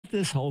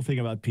this whole thing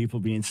about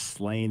people being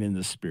slain in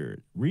the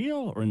spirit?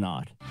 Real or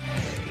not?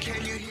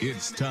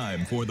 It's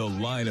time for The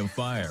Line of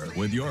Fire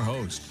with your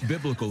host,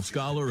 biblical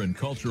scholar and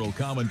cultural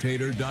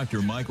commentator,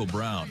 Dr. Michael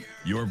Brown.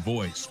 Your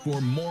voice for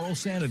moral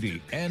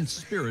sanity and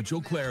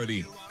spiritual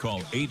clarity.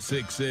 Call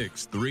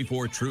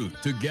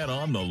 866-34-TRUTH to get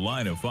on The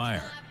Line of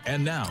Fire.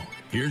 And now,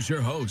 here's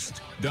your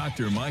host,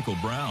 Dr. Michael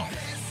Brown.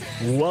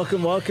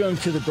 Welcome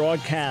to the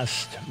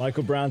broadcast.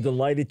 Michael Brown,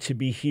 delighted to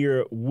be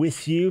here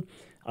with you.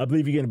 I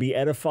believe you're going to be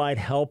edified,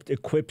 helped,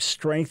 equipped,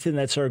 strengthened.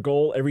 That's our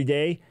goal every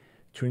day,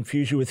 to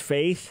infuse you with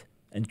faith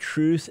and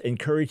truth and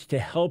courage to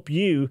help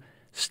you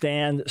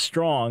stand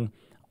strong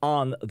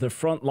on the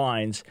front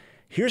lines.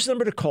 Here's the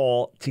number to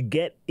call to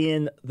get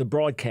in the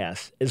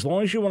broadcast. As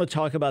long as you want to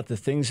talk about the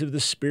things of the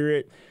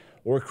Spirit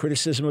or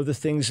criticism of the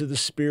things of the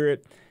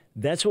Spirit,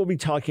 that's what we'll be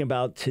talking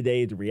about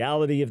today, the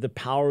reality of the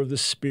power of the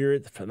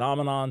Spirit, the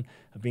phenomenon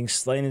of being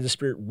slain in the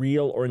Spirit,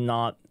 real or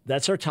not.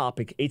 That's our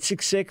topic,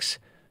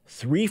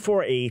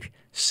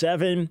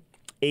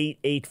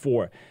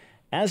 866-348-7884.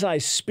 As I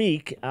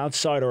speak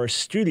outside our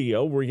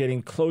studio, we're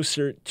getting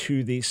closer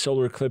to the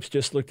solar eclipse.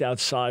 Just looked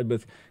outside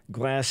with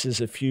glasses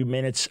a few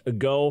minutes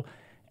ago,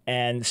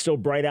 and still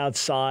bright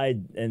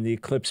outside, and the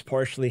eclipse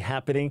partially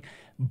happening.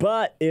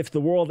 But if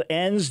the world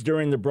ends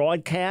during the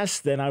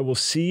broadcast, then I will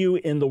see you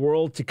in the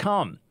world to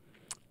come.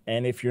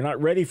 And if you're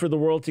not ready for the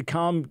world to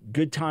come,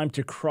 good time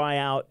to cry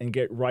out and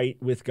get right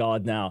with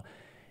God now.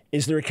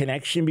 Is there a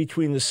connection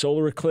between the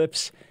solar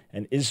eclipse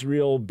and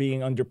Israel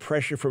being under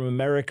pressure from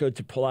America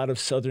to pull out of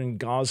southern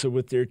Gaza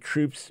with their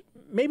troops?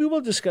 Maybe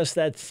we'll discuss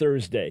that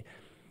Thursday.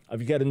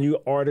 I've got a new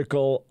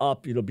article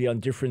up. It'll be on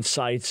different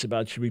sites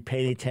about should we be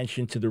paying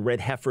attention to the red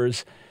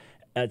heifers,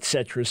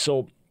 etc.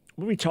 So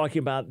we'll be talking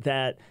about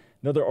that.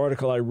 Another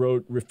article I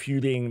wrote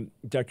refuting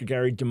Dr.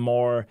 Gary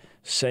DeMar,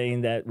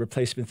 saying that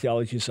replacement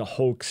theology is a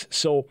hoax.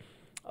 So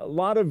a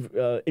lot of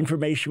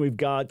information we've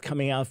got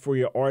coming out for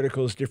your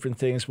articles, different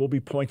things. We'll be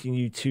pointing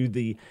you to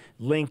the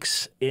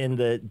links in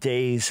the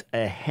days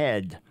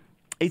ahead.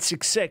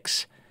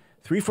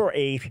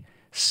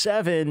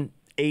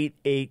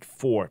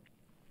 866-348-7884.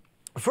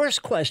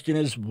 First question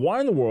is, why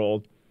in the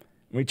world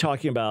are we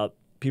talking about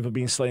people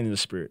being slain in the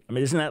Spirit? I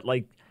mean, isn't that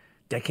like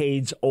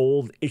decades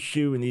old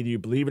issue, and either you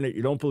believe in it or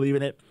you don't believe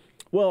in it?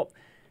 Well,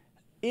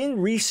 in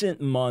recent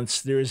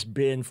months, there's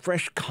been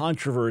fresh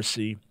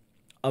controversy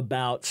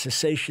about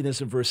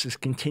cessationism versus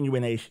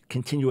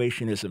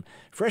continuationism.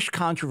 Fresh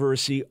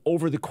controversy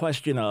over the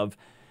question of,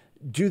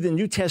 do the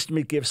New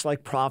Testament gifts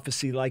like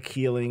prophecy, like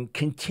healing,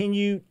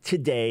 continue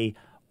today?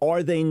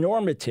 Are they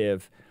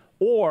normative?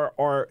 Or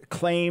are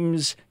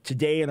claims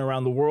today and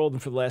around the world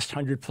and for the last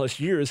 100+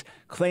 years,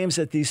 claims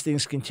that these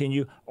things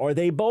continue, are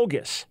they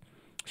bogus?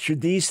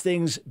 Should these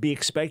things be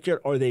expected?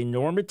 Are they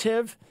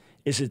normative?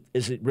 Is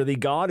it really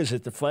God? Is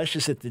it the flesh?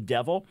 Is it the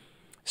devil?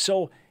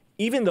 So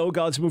even though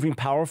God's moving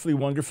powerfully,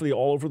 wonderfully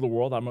all over the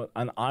world, I'm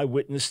an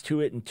eyewitness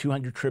to it in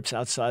 200 trips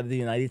outside of the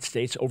United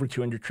States, over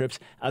 200 trips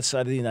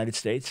outside of the United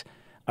States.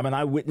 I'm an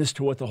eyewitness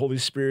to what the Holy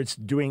Spirit's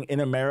doing in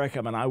America.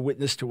 I'm an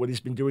eyewitness to what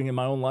he's been doing in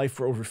my own life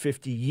for over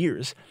 50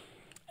 years.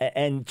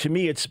 And to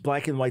me, it's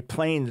black and white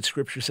plain that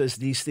Scripture says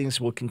these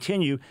things will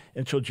continue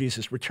until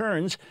Jesus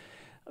returns.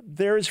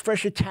 There is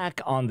fresh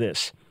attack on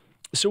this.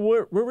 So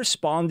we're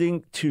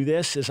responding to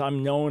this, as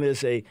I'm known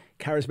as a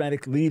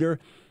charismatic leader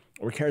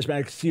or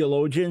charismatic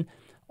theologian.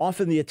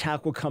 Often the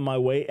attack will come my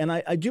way, and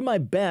I do my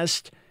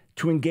best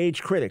to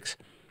engage critics.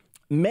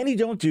 Many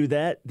don't do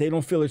that. They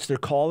don't feel it's their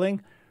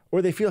calling,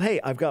 or they feel, hey,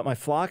 I've got my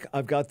flock.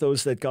 I've got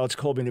those that God's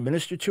called me to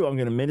minister to. I'm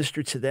going to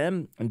minister to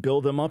them and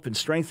build them up and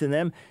strengthen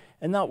them,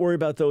 and not worry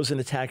about those and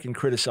attack and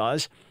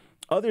criticize.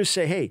 Others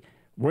say, hey,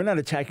 we're not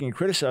attacking and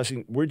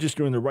criticizing. We're just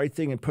doing the right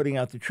thing and putting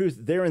out the truth.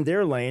 They're in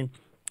their lane,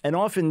 and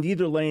often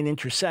neither lane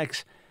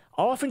intersects.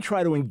 I often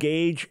try to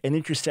engage and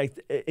intersect.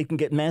 It can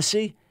get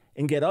messy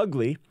and get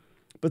ugly,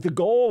 but the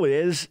goal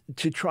is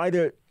to try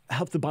to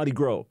help the body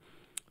grow.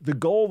 The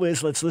goal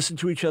is, let's listen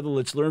to each other,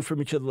 let's learn from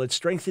each other, let's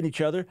strengthen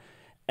each other,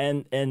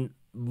 and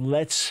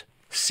let's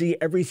see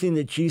everything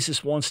that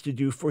Jesus wants to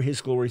do for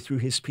his glory through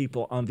his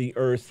people on the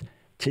earth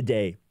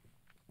today.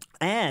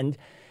 And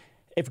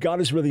if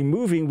God is really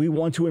moving, we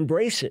want to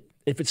embrace it.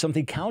 If it's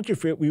something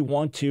counterfeit, we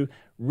want to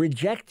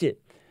reject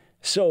it.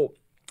 So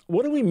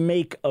what do we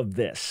make of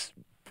this?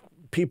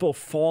 People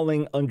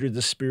falling under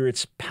the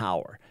Spirit's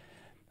power.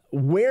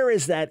 Where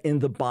is that in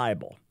the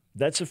Bible?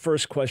 That's the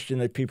first question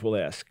that people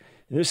ask.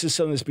 This is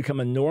something that's become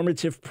a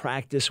normative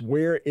practice.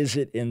 Where is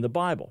it in the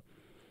Bible?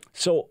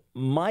 So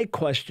my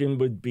question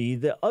would be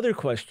the other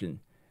question.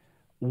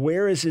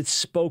 Where is it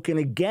spoken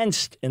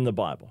against in the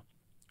Bible?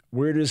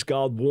 Where does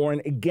God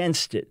warn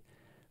against it?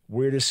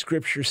 Where does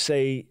Scripture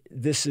say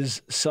this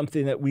is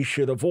something that we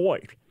should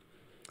avoid?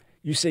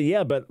 You say,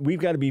 yeah, but we've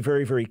got to be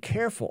very, very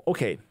careful.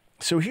 Okay,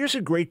 so here's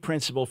a great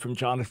principle from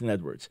Jonathan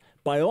Edwards.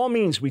 By all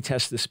means, we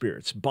test the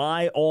spirits.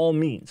 By all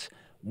means,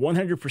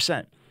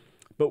 100%.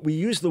 But we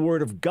use the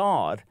Word of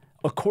God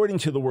according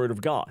to the Word of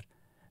God.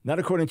 Not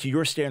according to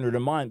your standard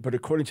of mind, but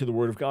according to the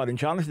Word of God. And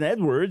Jonathan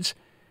Edwards,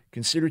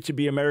 considered to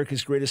be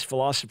America's greatest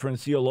philosopher and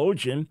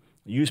theologian,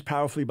 used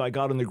powerfully by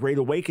God in the Great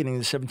Awakening in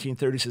the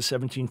 1730s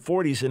and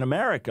 1740s in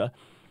America,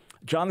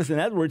 Jonathan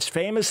Edwards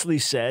famously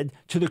said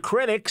to the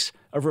critics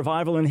of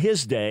revival in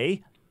his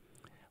day,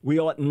 "We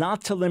ought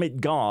not to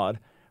limit God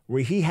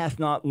where he hath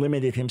not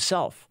limited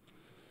himself."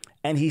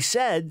 And he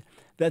said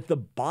that the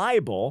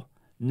Bible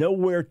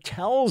nowhere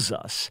tells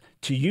us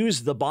to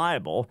use the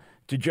Bible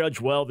to judge,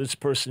 well, this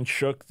person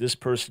shook, this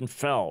person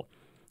fell,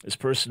 this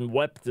person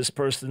wept, this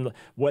person,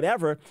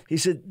 whatever. He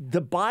said,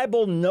 the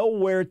Bible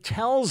nowhere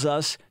tells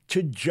us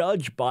to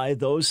judge by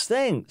those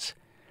things.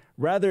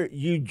 Rather,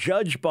 you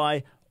judge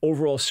by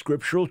overall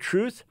scriptural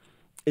truth.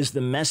 Is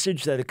the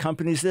message that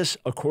accompanies this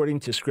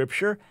according to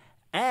Scripture?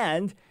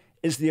 And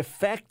is the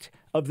effect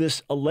of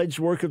this alleged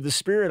work of the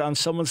Spirit on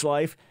someone's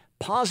life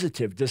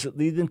positive? Does it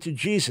lead them to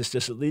Jesus?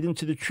 Does it lead them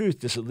to the truth?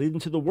 Does it lead them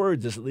to the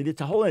Word? Does it lead it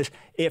to holiness?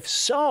 If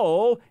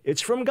so,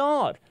 it's from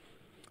God.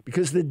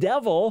 Because the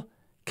devil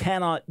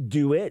cannot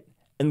do it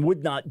and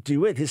would not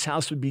do it. His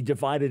house would be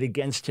divided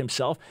against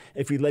himself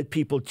if he led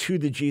people to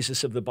the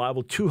Jesus of the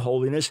Bible, to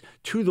holiness,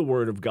 to the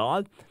Word of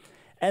God.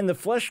 And the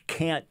flesh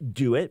can't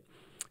do it.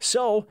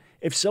 So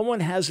if someone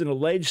has an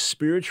alleged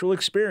spiritual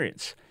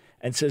experience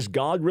and says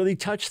God really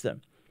touched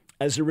them,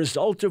 as a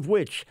result of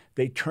which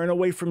they turn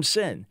away from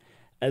sin,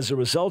 as a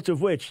result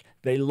of which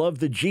they love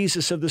the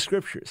Jesus of the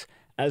Scriptures,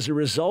 as a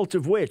result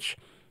of which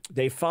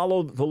they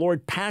follow the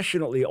Lord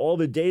passionately all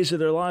the days of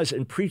their lives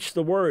and preach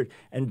the Word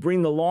and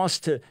bring the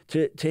lost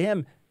to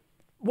Him,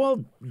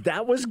 well,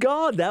 that was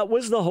God. That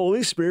was the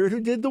Holy Spirit who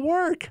did the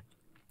work.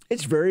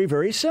 It's very,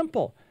 very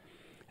simple.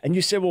 And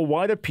you say, well,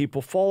 why do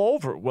people fall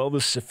over? Well,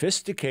 the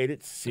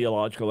sophisticated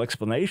theological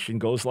explanation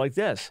goes like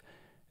this.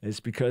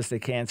 It's because they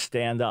can't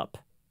stand up.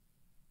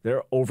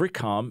 They're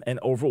overcome and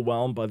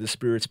overwhelmed by the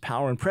Spirit's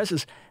power and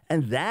presence,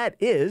 and that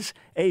is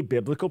a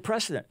biblical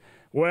precedent.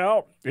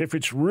 Well, if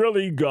it's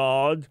really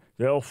God,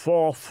 they'll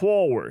fall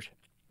forward.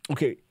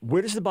 Okay,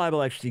 where does the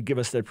Bible actually give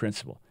us that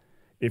principle?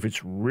 If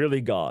it's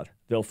really God,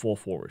 they'll fall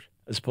forward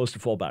as opposed to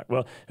fall back.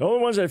 Well, the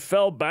only ones that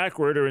fell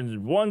backward are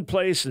in one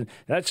place, and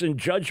that's in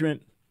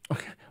judgment.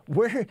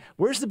 Okay,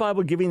 where's the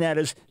Bible giving that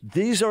as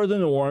these are the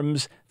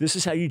norms, this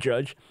is how you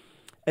judge?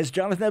 As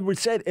Jonathan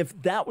Edwards said,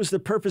 if that was the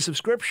purpose of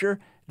Scripture,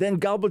 then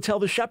God would tell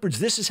the shepherds,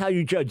 this is how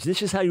you judge,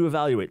 this is how you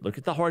evaluate. Look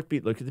at the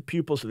heartbeat, look at the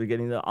pupils, so they're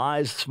getting the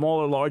eyes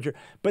smaller, larger.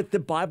 But the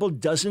Bible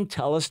doesn't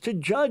tell us to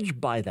judge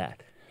by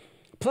that.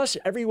 Plus,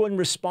 everyone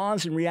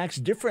responds and reacts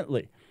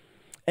differently.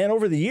 And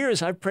over the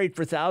years, I've prayed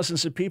for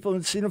thousands of people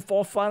and seen them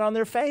fall flat on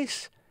their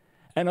face,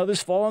 and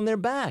others fall on their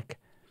back.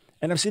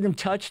 And I've seen them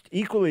touched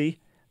equally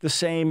the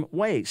same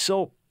way.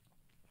 So,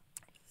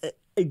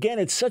 again,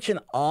 it's such an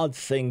odd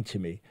thing to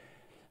me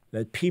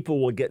that people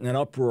will get in an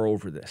uproar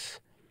over this.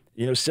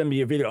 You know, send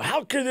me a video.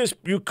 How can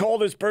you call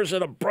this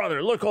person a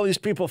brother? Look, all these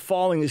people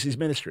falling as he's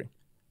ministering.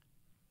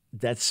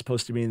 That's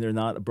supposed to mean they're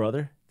not a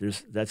brother?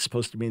 That's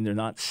supposed to mean they're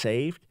not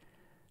saved?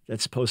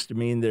 That's supposed to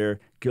mean they're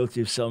guilty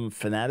of some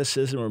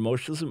fanaticism or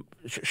emotionalism?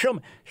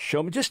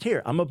 Show me just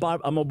here. I'm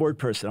a word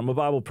person. I'm a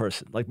Bible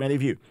person, like many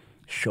of you.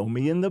 Show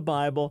me in the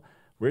Bible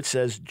where it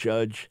says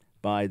judge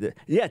by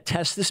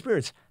test the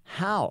spirits.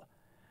 How?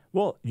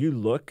 Well, you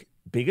look,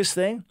 biggest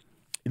thing,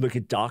 you look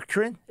at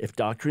doctrine. If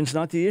doctrine's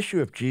not the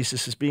issue, if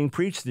Jesus is being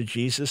preached, the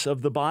Jesus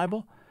of the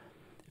Bible,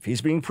 if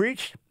he's being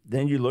preached,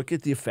 then you look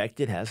at the effect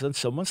it has on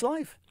someone's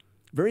life.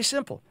 Very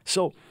simple.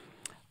 So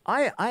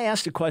I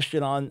asked a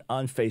question on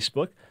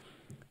Facebook.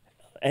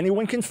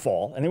 Anyone can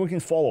fall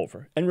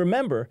over. And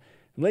remember,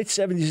 in the late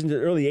 70s into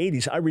the early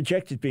 80s, I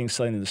rejected being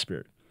slain in the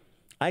Spirit.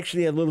 I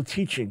actually had a little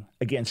teaching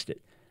against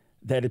it,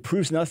 that it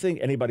proves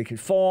nothing, anybody could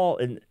fall.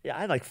 And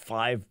I had like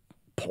 5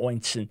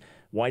 points and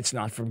why it's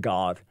not from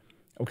God.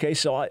 Okay,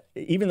 so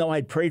even though I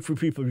had prayed for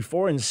people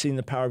before and seen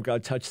the power of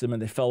God touch them and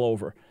they fell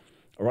over,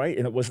 all right?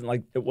 And it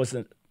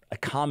wasn't a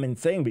common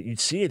thing, but you'd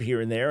see it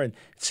here and there, and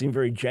it seemed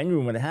very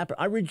genuine when it happened.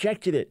 I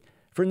rejected it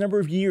for a number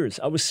of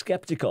years. I was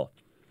skeptical.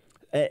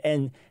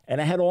 And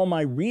I had all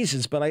my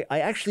reasons, but I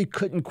actually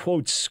couldn't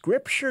quote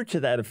Scripture to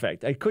that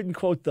effect. I couldn't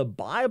quote the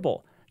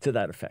Bible to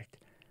that effect.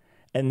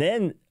 And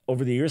then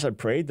over the years I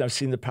prayed, and I've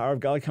seen the power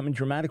of God come in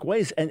dramatic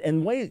ways.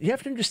 And ways you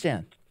have to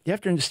understand.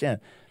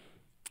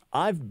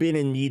 I've been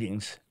in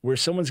meetings where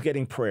someone's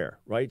getting prayer,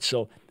 right?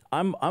 So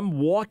I'm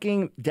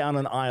walking down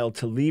an aisle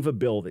to leave a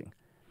building.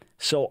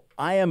 So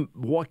I am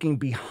walking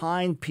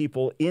behind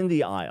people in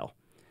the aisle.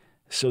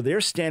 So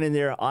they're standing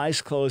there,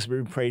 eyes closed,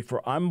 being prayed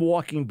for. I'm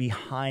walking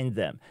behind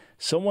them.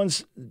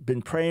 Someone's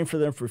been praying for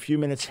them for a few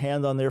minutes,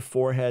 hand on their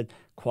forehead,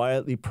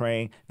 quietly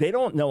praying. They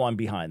don't know I'm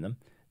behind them.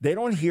 They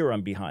don't hear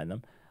I'm behind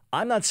them.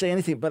 I'm not saying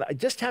anything, but I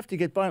just have to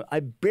get by them. I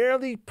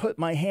barely put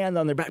my hand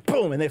on their back,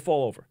 boom, and they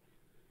fall over.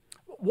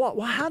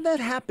 How'd that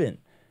happen?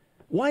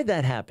 Why'd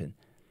that happen?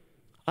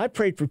 I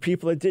prayed for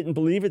people that didn't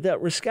believe it, that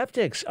were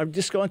skeptics. I'm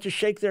just going to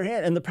shake their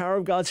hand, and the power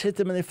of God's hit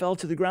them, and they fell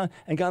to the ground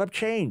and got up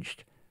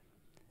changed.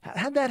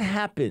 How'd that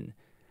happen?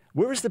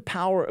 Where is the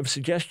power of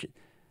suggestion?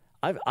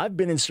 I've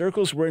been in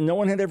circles where no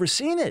one had ever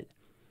seen it.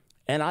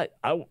 And I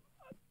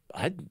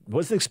I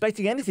wasn't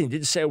expecting anything.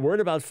 Didn't say a word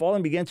about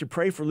falling. Began to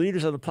pray for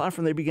leaders on the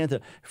platform. They began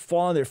to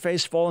fall on their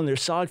face, fall on their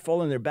side,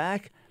 fall on their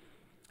back.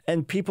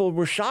 And people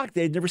were shocked.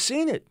 They'd never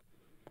seen it.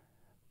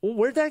 Well,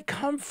 where'd that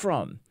come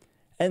from?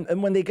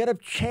 And when they got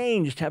up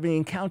changed, having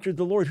encountered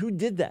the Lord, who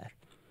did that?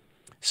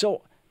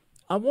 So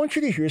I want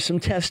you to hear some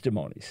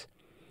testimonies.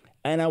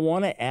 And I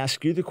want to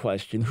ask you the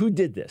question, who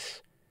did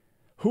this?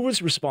 Who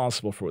was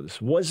responsible for this?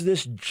 Was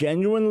this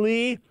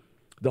genuinely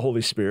the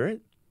Holy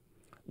Spirit?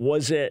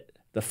 Was it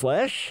the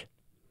flesh?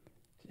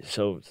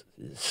 So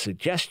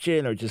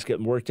suggestion or just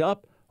getting worked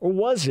up? Or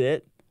was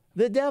it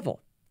the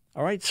devil?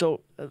 All right,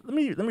 so let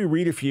me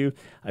read a few.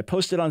 I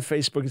posted on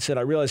Facebook and said,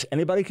 I realize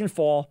anybody can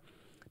fall,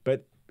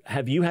 but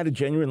have you had a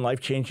genuine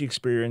life-changing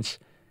experience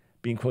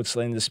being, quote,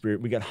 slain in the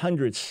Spirit? We got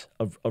hundreds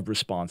of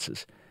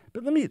responses.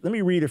 But let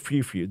me read a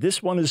few for you.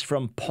 This one is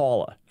from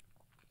Paula.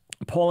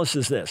 Paula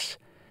says this,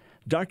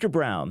 Dr.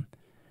 Brown,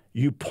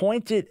 you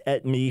pointed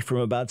at me from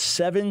about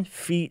 7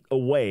 feet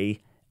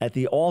away at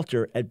the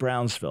altar at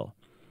Brownsville.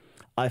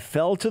 I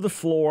fell to the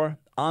floor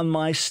on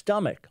my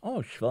stomach.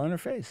 Oh, she fell on her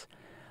face.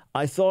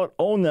 I thought,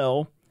 oh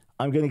no,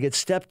 I'm going to get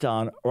stepped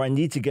on or I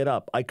need to get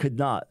up. I could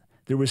not.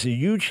 There was a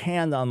huge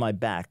hand on my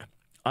back.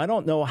 I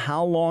don't know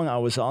how long I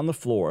was on the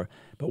floor,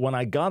 but when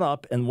I got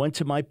up and went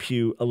to my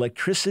pew,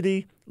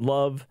 electricity,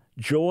 love,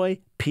 joy,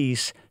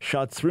 peace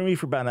shot through me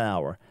for about an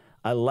hour.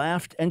 I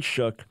laughed and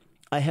shook.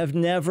 I have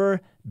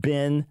never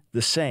been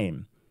the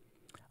same.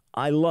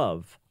 I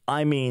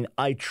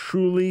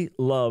truly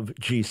love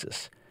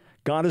Jesus.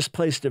 God has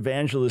placed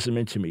evangelism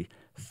into me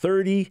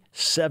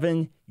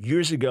 37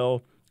 years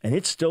ago, and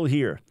it's still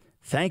here.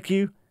 Thank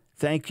you,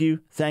 thank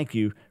you, thank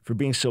you for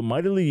being so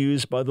mightily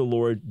used by the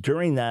Lord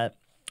during that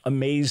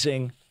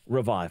amazing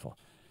revival.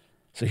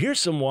 So here's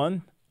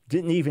someone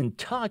didn't even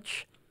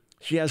touch.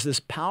 She has this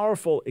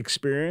powerful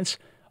experience,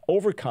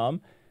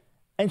 overcome,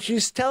 and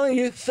she's telling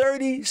you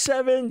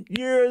 37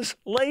 years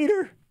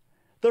later,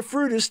 the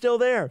fruit is still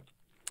there.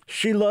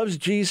 She loves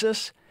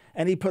Jesus,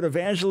 and he put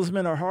evangelism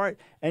in her heart,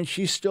 and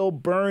she's still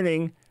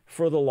burning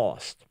for the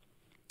lost.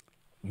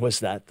 Was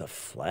that the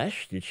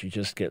flesh? Did she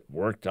just get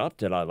worked up?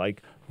 Did I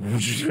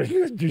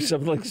do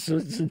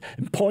something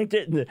and point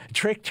it and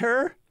tricked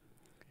her?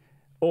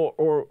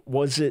 Or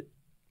was it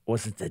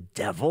the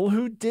devil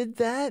who did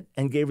that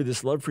and gave her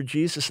this love for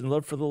Jesus and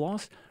love for the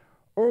lost?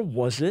 Or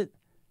was it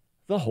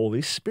the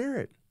Holy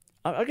Spirit?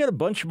 I got a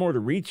bunch more to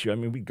read to you. I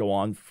mean, we go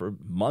on for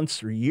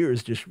months or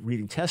years just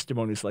reading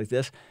testimonies like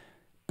this.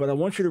 But I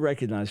want you to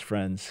recognize,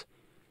 friends,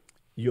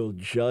 you'll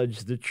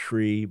judge the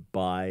tree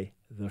by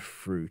the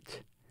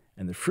fruit.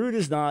 And the fruit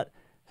is not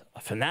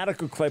a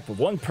fanatical clip of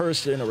one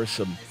person or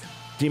some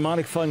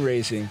demonic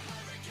fundraising.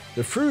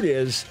 The fruit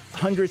is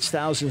hundreds,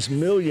 thousands,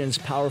 millions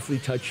powerfully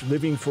touched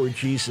living for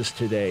Jesus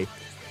today.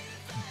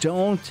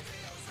 Don't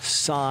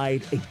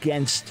side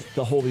against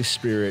the Holy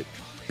Spirit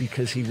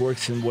because he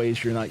works in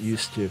ways you're not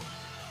used to.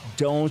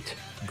 Don't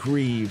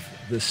grieve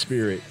the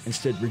Spirit.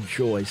 Instead,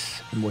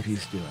 rejoice in what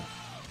he's doing.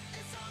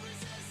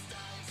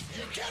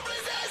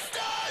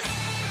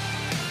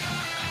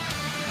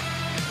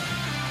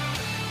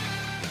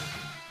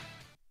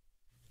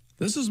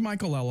 This is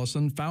Michael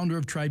Ellison, founder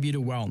of Trivita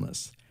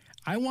Wellness.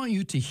 I want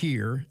you to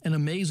hear an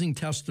amazing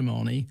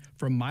testimony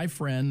from my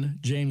friend,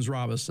 James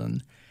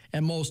Robison,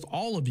 and most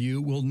all of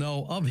you will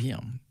know of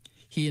him.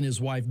 He and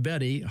his wife,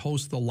 Betty,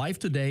 host the Life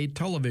Today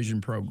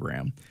television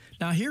program.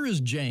 Now, here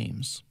is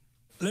James.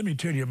 Let me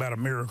tell you about a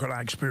miracle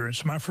I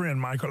experienced. My friend,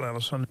 Michael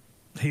Ellison,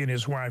 he and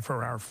his wife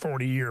are our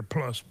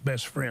 40-year-plus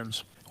best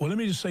friends. Well, let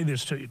me just say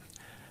this to you.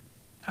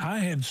 I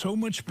had so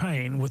much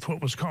pain with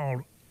what was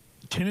called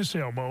tennis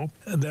elbow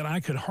that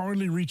I could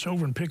hardly reach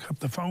over and pick up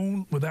the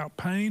phone without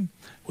pain,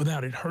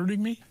 without it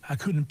hurting me. I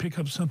couldn't pick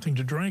up something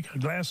to drink, a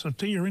glass of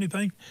tea or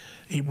anything.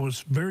 It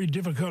was very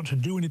difficult to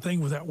do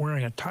anything without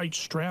wearing a tight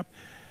strap.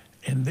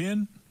 And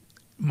then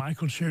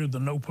Michael shared the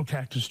Nopal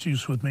cactus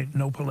juice with me,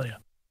 Nopalea.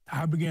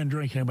 I began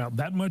drinking about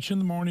that much in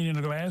the morning in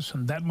a glass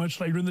and that much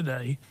later in the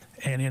day.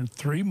 And in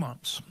 3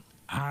 months,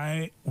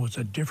 I was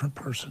a different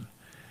person.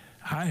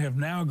 I have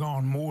now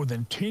gone more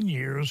than 10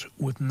 years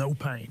with no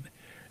pain.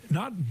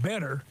 Not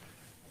better,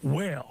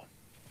 well,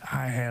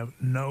 I have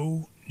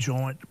no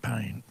joint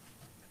pain.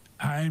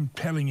 I'm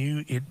telling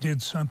you, it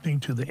did something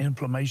to the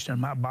inflammation in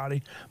my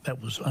body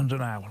that was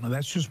undeniable. Now,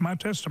 that's just my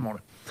testimony.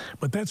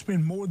 But that's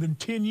been more than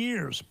 10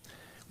 years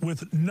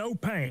with no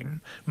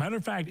pain. Matter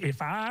of fact,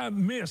 if I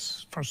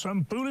miss, for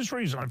some foolish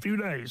reason, a few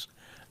days,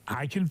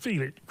 I can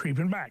feel it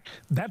creeping back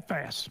that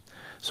fast.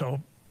 So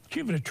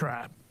give it a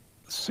try.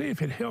 See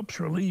if it helps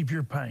relieve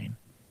your pain.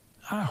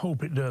 I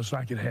hope it does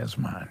like it has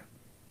mine,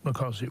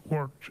 because it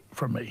worked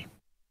for me.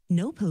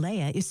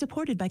 Nopalea is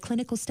supported by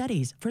clinical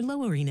studies for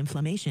lowering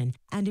inflammation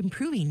and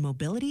improving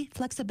mobility,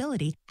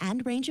 flexibility,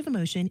 and range of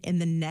motion in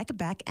the neck,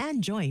 back,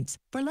 and joints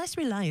for less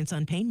reliance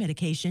on pain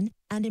medication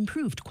and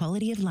improved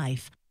quality of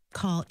life.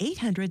 Call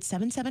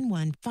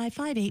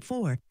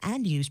 800-771-5584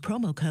 and use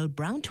promo code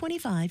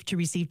BROWN25 to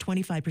receive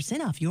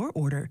 25% off your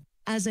order.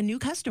 As a new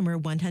customer,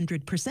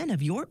 100%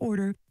 of your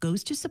order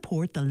goes to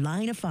support the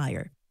Line of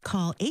Fire.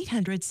 Call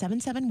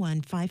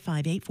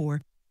 800-771-5584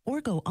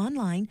 or go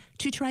online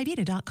to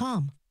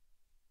trivita.com.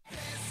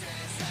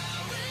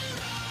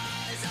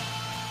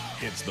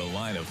 It's The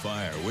Line of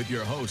Fire with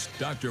your host,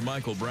 Dr.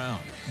 Michael Brown.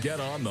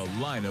 Get on The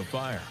Line of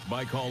Fire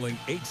by calling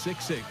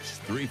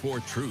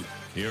 866-34-TRUTH.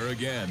 Here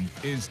again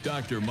is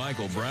Dr.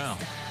 Michael Brown.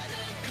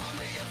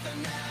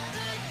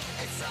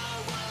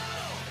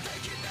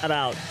 Shout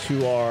out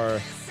to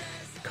our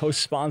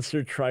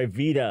co-sponsor,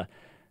 Trivita,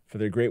 for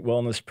their great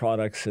wellness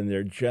products and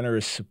their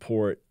generous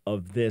support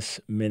of this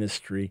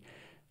ministry.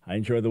 I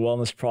enjoy the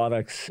wellness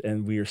products,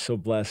 and we are so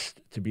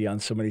blessed to be on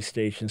so many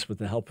stations with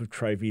the help of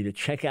Trivita.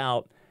 Check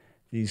out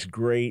these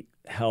great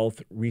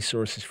health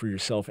resources for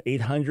yourself.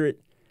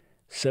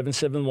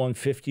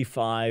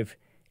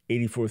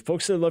 800-771-5584.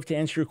 Folks, I'd love to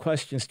answer your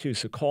questions, too.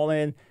 So call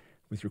in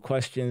with your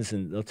questions,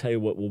 and they'll tell you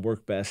what will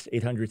work best.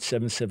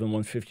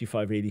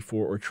 800-771-5584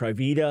 or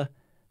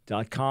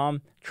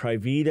Trivita.com,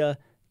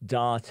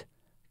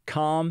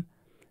 Trivita.com,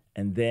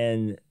 and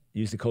then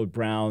use the code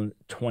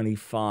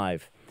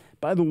Brown25.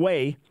 By the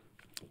way,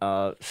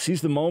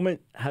 Seize the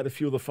Moment, How to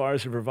Fuel the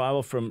Fires of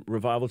Revival, from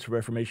Revival to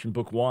Reformation,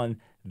 Book 1.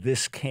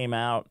 This came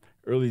out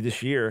early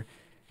this year.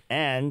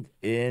 And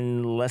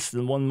in less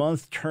than 1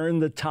 month, Turn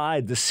the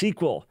Tide, the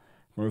sequel,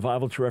 from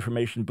Revival to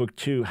Reformation, Book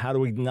 2, How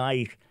to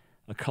Ignite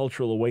a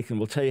Cultural Awakening.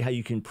 We'll tell you how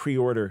you can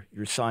pre-order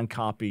your signed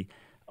copy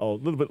a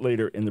little bit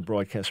later in the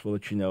broadcast. We'll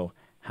let you know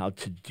how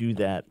to do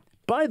that.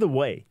 By the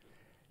way,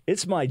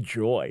 it's my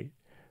joy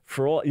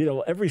for all,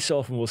 every so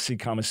often we'll see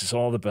comments, it's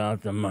all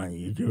about the money.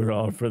 You do it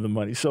all for the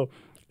money. So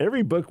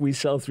every book we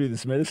sell through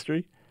this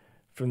ministry,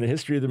 from the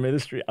history of the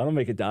ministry, I don't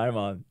make a dime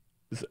on.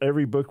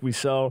 Every book we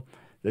sell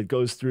that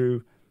goes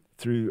through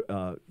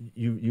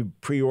you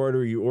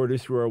pre-order, you order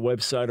through our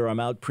website, or I'm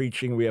out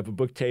preaching, we have a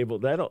book table,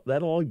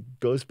 that all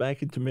goes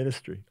back into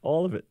ministry,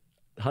 all of it,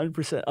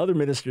 100%. Other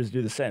ministers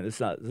do the same. It's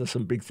not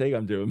some big thing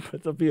I'm doing,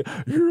 but they'll be,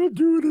 you're not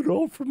doing it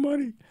all for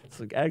money. It's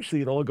like,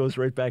 actually, it all goes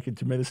right back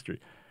into ministry.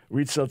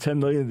 We'd sell 10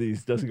 million of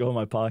these, doesn't go in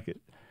my pocket.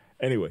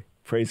 Anyway,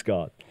 praise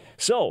God.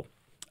 So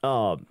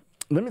let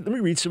me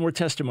read some more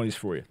testimonies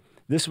for you.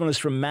 This one is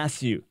from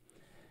Matthew.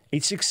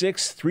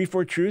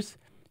 866-34-TRUTH.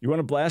 You want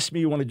to blast me?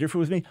 You want to differ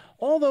with me?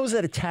 All those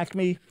that attack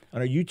me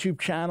on our YouTube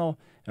channel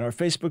and our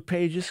Facebook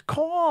pages,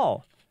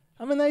 call.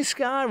 I'm a nice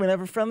guy. We're going to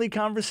have a friendly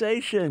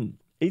conversation.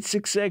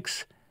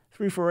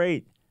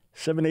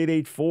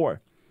 866-348-7884.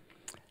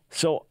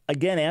 So,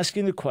 again,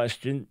 asking the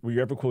question, were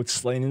you ever, quote,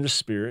 slain in the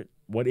Spirit?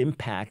 What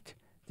impact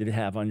did it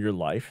have on your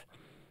life?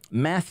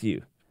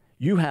 Matthew,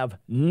 you have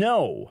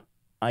no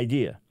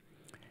idea.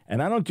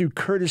 And I don't do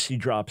courtesy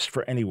drops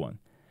for anyone.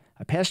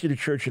 I pastored a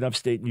church in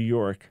upstate New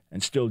York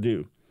and still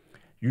do.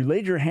 You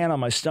laid your hand on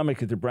my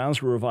stomach at the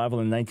Brownsville Revival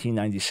in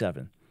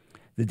 1997.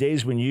 The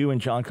days when you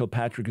and John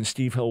Kilpatrick and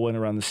Steve Hill went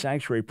around the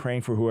sanctuary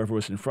praying for whoever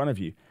was in front of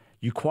you.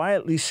 You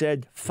quietly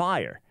said,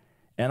 fire.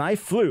 And I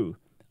flew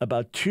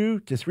about 2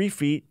 to 3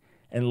 feet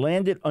and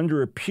landed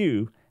under a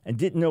pew and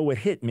didn't know what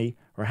hit me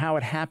or how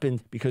it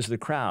happened because the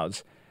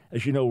crowds,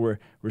 as you know, were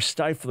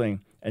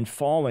stifling, and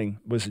falling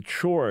was a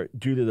chore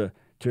due to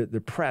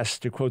the press,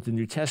 to quote the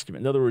New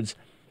Testament. In other words,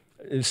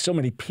 there's so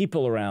many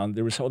people around,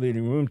 there was hardly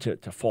any room to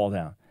fall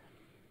down.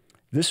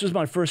 This was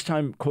my first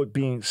time, quote,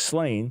 being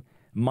slain.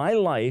 My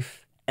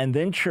life and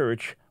then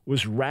church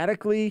was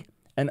radically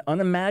and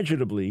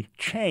unimaginably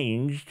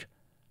changed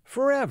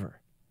forever.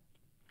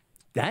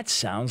 That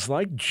sounds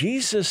like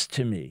Jesus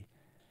to me.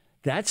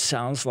 That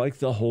sounds like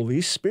the Holy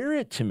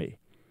Spirit to me.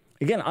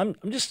 Again, I'm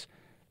just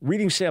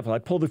reading samples. I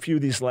pulled a few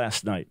of these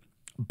last night.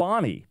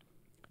 Bonnie,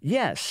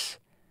 yes.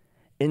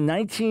 In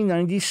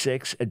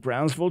 1996 at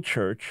Brownsville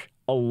Church,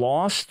 a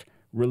lost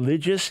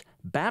religious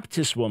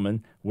Baptist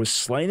woman was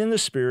slain in the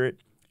Spirit,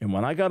 and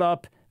when I got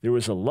up, there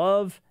was a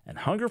love and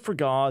hunger for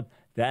God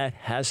that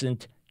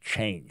hasn't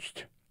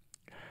changed.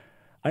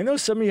 I know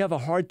some of you have a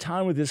hard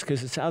time with this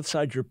because it's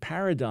outside your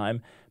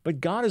paradigm, but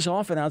God is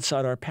often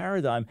outside our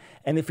paradigm,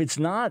 and if it's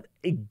not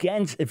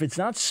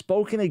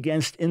spoken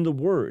against in the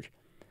Word,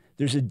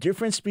 there's a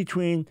difference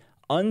between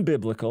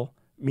unbiblical,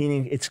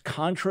 meaning it's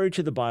contrary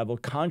to the Bible,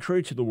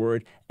 contrary to the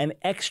Word, and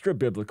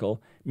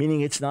extra-biblical,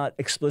 meaning it's not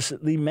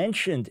explicitly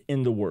mentioned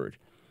in the Word.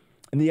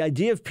 And the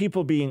idea of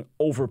people being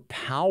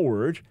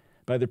overpowered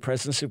by the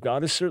presence of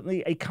God is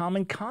certainly a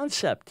common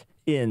concept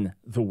in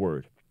the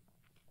Word.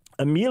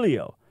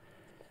 Emilio,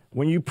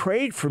 when you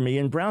prayed for me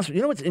in Brownsville,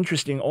 you know what's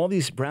interesting? All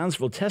these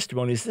Brownsville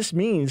testimonies, this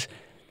means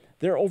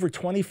they're over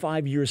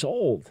 25 years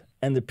old,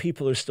 and the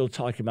people are still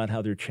talking about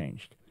how they're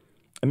changed.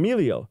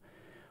 Emilio,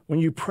 when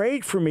you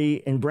prayed for me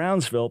in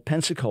Brownsville,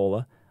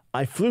 Pensacola,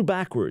 I flew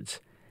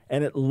backwards,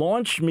 and it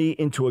launched me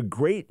into a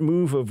great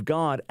move of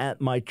God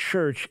at my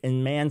church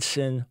in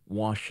Manson,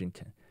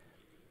 Washington.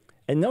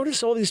 And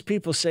notice all these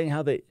people saying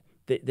how they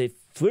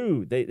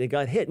flew, they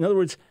got hit. In other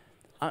words,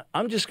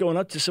 I'm just going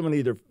up to someone,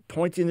 either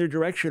pointing their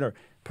direction or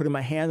putting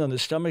my hand on the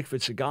stomach if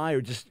it's a guy, or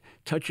just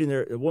touching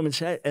a woman's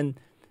head. And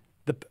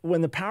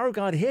when the power of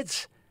God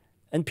hits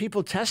and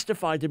people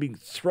testify to being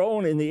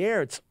thrown in the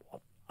air,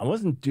 I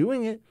wasn't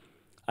doing it.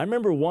 I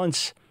remember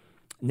once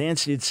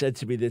Nancy had said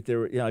to me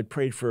that I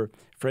prayed for a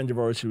friend of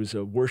ours who was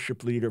a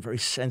worship leader, very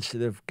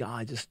sensitive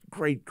guy, just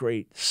great,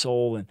 great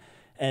soul.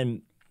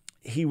 And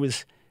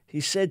he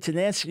said to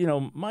Nancy,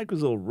 Mike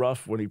was a little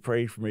rough when he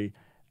prayed for me.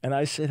 And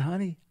I said,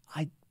 honey,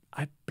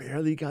 I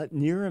barely got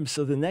near him.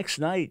 So the next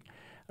night,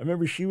 I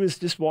remember she was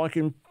just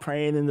walking,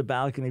 praying in the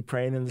balcony,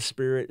 praying in the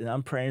Spirit, and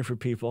I'm praying for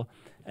people.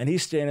 And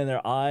he's standing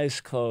there,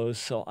 eyes closed.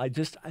 So I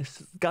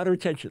got her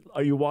attention.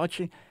 Are you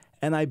watching?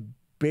 And I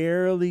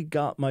barely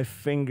got my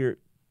finger,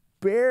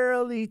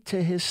 barely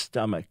to his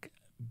stomach,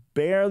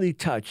 barely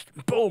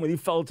touched. Boom, and he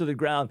fell to the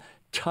ground,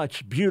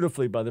 touched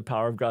beautifully by the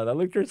power of God. I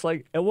looked at her, it's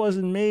like, it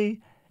wasn't me.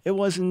 It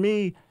wasn't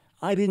me.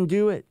 I didn't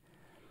do it.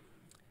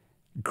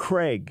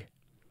 Craig,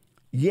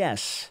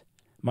 yes,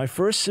 my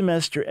first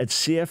semester at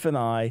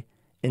CF&I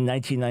in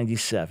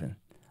 1997,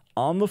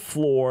 on the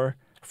floor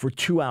for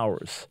 2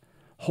 hours,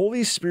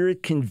 Holy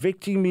Spirit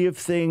convicting me of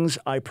things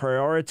I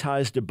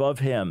prioritized above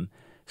him,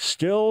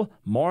 still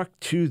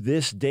marked to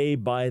this day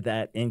by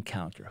that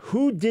encounter.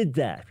 Who did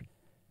that?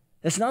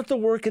 That's not the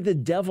work of the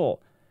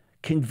devil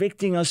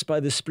convicting us by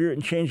the Spirit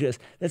and changing us.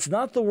 That's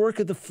not the work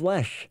of the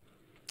flesh.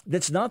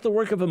 That's not the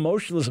work of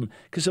emotionalism,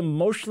 because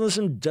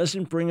emotionalism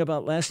doesn't bring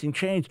about lasting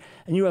change.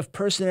 And you have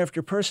person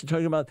after person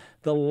talking about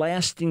the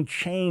lasting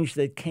change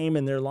that came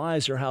in their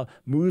lives or how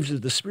moves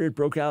of the Spirit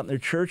broke out in their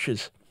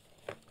churches.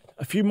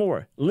 A few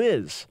more.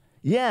 Liz,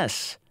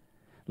 yes.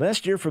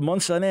 Last year, for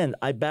months on end,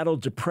 I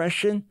battled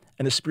depression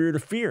and a spirit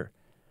of fear.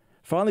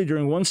 Finally,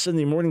 during one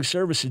Sunday morning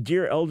service, a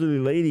dear elderly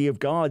lady of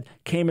God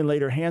came and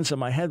laid her hands on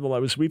my head while I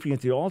was weeping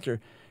at the altar.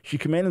 She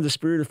commanded the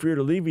spirit of fear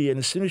to leave me, and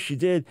as soon as she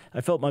did,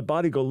 I felt my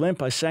body go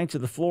limp. I sank to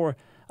the floor.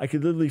 I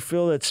could literally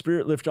feel that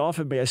spirit lift off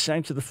of me. I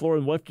sank to the floor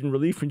and wept in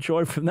relief and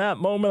joy. From that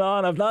moment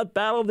on, I've not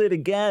battled it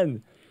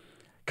again.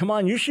 Come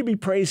on, you should be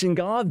praising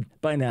God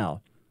by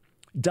now.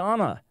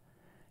 Donna,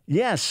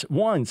 yes,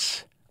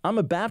 once. I'm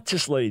a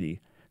Baptist lady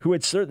who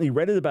had certainly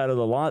read about it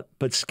a lot,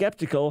 but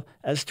skeptical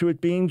as to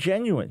it being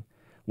genuine.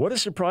 What a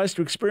surprise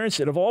to experience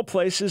it. Of all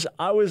places,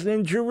 I was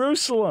in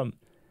Jerusalem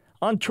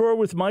on tour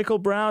with Michael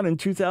Brown in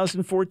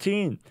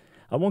 2014.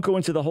 I won't go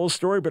into the whole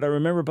story, but I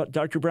remember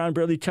Dr. Brown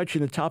barely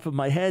touching the top of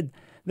my head.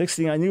 Next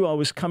thing I knew, I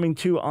was coming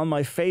to on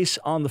my face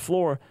on the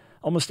floor.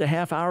 Almost a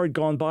half hour had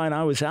gone by and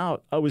I was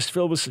out. I was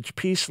filled with such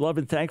peace, love,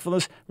 and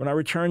thankfulness. When I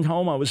returned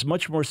home, I was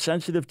much more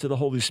sensitive to the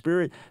Holy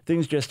Spirit.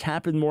 Things just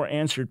happened, more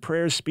answered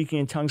prayers, speaking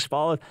in tongues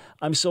followed.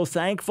 I'm so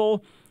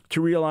thankful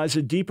to realize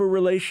a deeper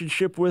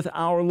relationship with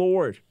our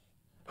Lord.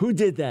 Who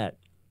did that?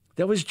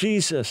 That was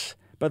Jesus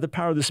by the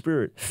power of the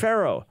Spirit.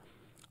 Pharaoh,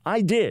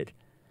 I did.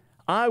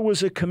 I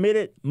was a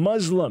committed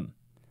Muslim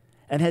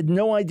and had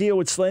no idea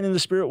what slain in the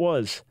Spirit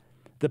was.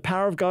 The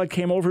power of God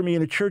came over me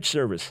in a church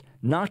service,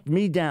 knocked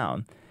me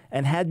down,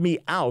 and had me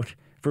out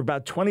for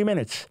about 20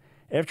 minutes.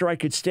 After I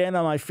could stand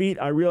on my feet,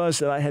 I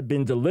realized that I had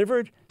been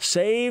delivered,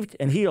 saved,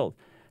 and healed.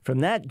 From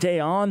that day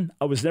on,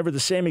 I was never the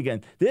same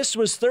again. This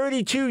was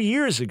 32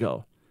 years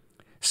ago.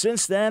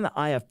 Since then,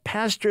 I have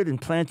pastored and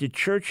planted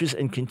churches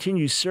and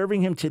continue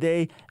serving him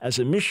today as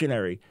a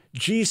missionary.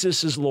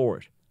 Jesus is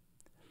Lord.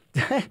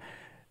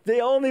 The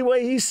only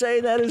way he's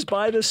saying that is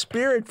by the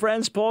Spirit,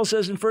 friends. Paul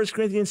says in 1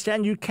 Corinthians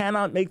 10, you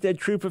cannot make that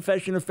true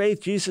profession of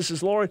faith, Jesus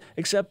is Lord,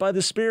 except by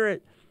the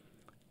Spirit.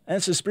 And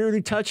it's the Spirit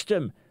who touched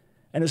him.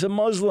 And as a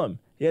Muslim,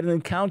 he had an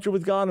encounter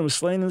with God and was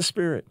slain in the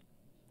Spirit.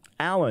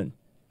 Alan,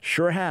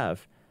 sure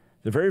have.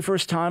 The very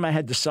first time I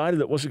had decided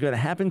that wasn't going to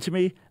happen to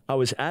me, I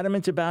was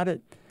adamant about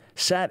it,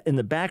 sat in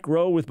the back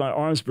row with my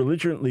arms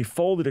belligerently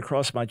folded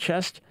across my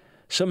chest.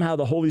 Somehow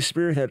the Holy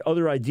Spirit had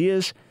other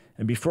ideas,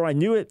 and before I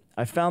knew it,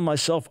 I found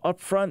myself up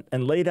front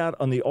and laid out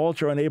on the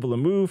altar, unable to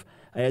move.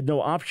 I had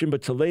no option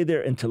but to lay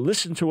there and to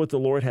listen to what the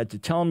Lord had to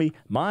tell me.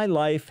 My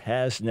life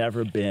has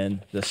never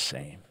been the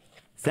same.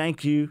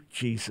 Thank you,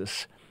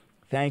 Jesus.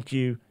 Thank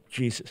you,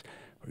 Jesus.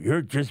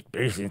 You're just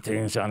basing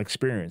things on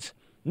experience.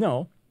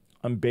 No,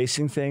 I'm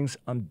basing things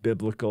on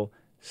biblical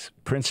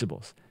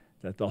principles,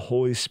 that the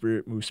Holy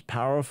Spirit moves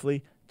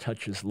powerfully,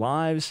 touches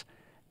lives,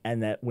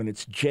 and that when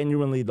it's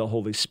genuinely the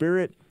Holy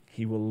Spirit,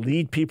 he will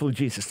lead people to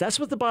Jesus. That's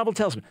what the Bible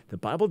tells me. The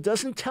Bible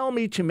doesn't tell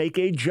me to make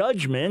a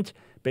judgment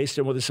based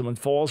on whether someone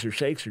falls or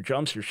shakes or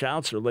jumps or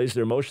shouts or lays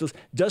their emotions.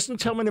 It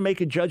doesn't tell me to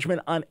make a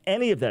judgment on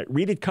any of that.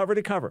 Read it cover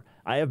to cover.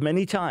 I have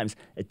many times.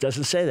 It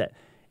doesn't say that.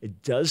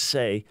 It does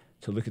say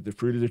to look at the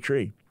fruit of the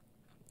tree.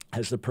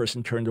 Has the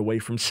person turned away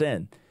from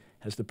sin?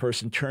 Has the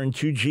person turned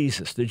to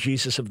Jesus, the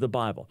Jesus of the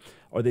Bible?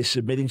 Are they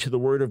submitting to the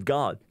Word of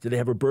God? Do they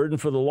have a burden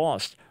for the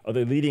lost? Are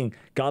they leading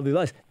godly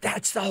lives?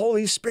 That's the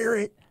Holy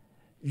Spirit.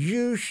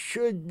 You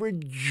should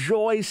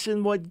rejoice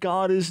in what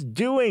God is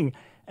doing.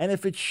 And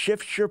if it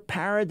shifts your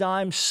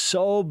paradigm,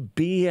 so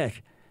be it.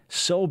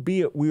 So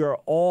be it. We are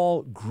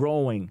all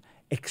growing.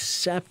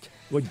 Accept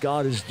what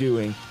God is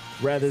doing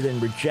rather than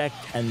reject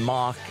and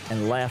mock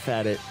and laugh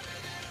at it.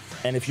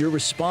 And if your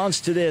response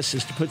to this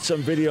is to put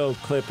some video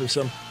clip of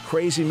some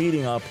crazy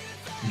meeting up,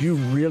 you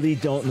really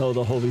don't know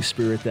the Holy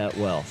Spirit that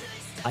well.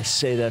 I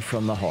say that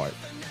from the heart.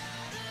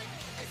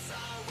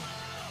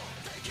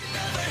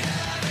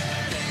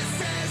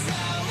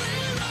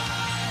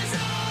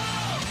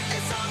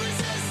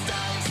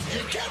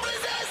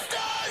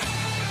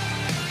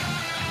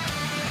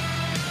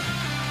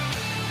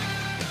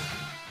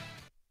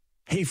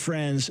 Hey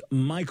friends,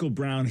 Michael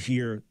Brown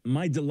here.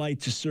 My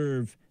delight to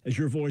serve as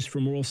your voice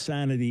for moral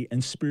sanity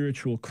and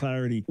spiritual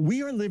clarity.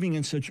 We are living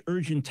in such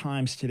urgent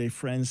times today,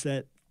 friends,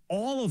 that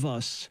all of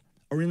us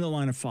are in the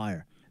line of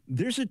fire.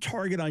 There's a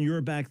target on your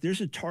back. There's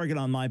a target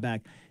on my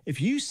back. If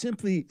you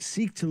simply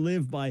seek to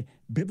live by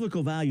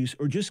biblical values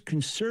or just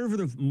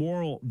conservative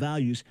moral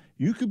values,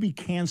 you could be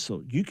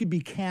canceled. You could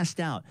be cast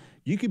out.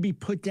 You could be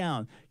put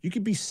down. You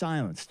could be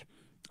silenced.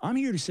 I'm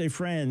here to say,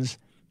 friends,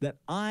 that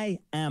I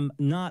am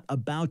not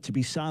about to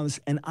be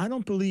silenced, and I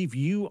don't believe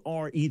you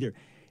are either.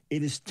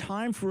 It is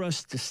time for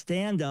us to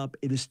stand up.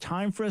 It is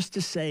time for us to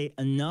say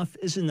enough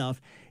is enough.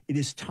 It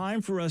is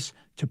time for us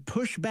to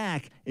push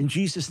back in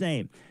Jesus'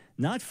 name.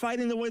 Not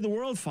fighting the way the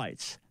world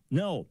fights.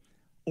 No,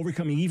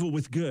 overcoming evil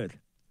with good,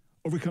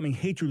 overcoming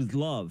hatred with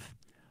love,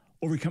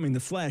 overcoming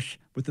the flesh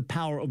with the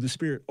power of the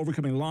Spirit,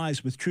 overcoming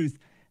lies with truth.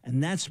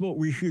 And that's what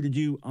we're here to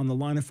do on the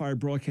Line of Fire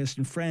broadcast.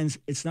 And friends,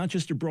 it's not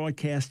just a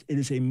broadcast, it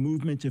is a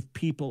movement of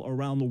people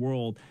around the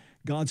world.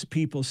 God's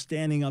people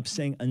standing up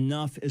saying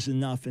enough is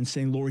enough and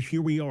saying, Lord,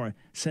 here we are,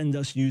 send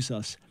us, use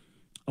us.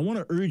 I want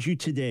to urge you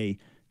today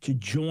to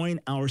join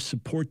our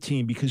support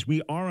team because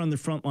we are on the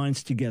front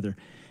lines together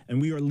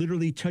and we are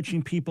literally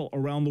touching people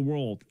around the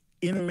world,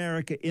 in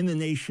America, in the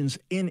nations,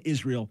 in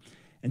Israel.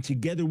 And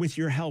together with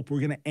your help, we're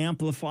going to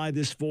amplify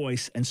this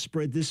voice and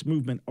spread this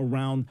movement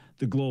around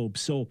the globe.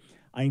 So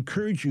I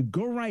encourage you,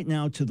 go right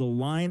now to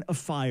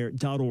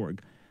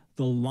thelineoffire.org,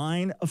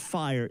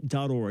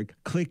 thelineoffire.org.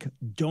 Click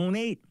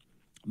Donate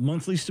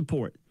Monthly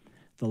Support.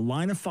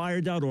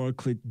 Thelineoffire.org,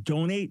 click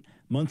Donate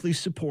Monthly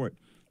Support.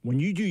 When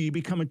you do, you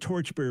become a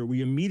torchbearer.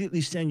 We immediately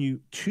send you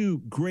 2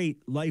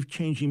 great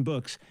life-changing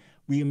books.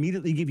 We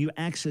immediately give you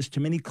access to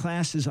many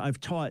classes I've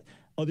taught.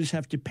 Others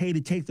have to pay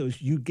to take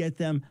those. You get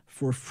them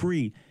for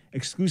free.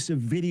 Exclusive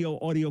video,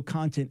 audio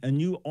content, a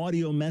new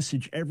audio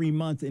message every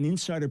month, an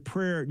insider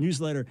prayer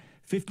newsletter,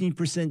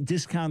 15%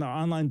 discount on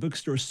our online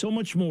bookstore, so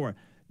much more.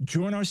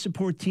 Join our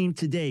support team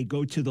today.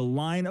 Go to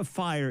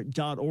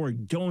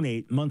thelineoffire.org.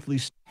 Donate monthly.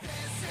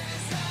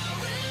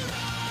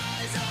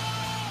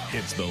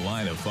 It's The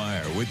Line of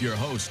Fire with your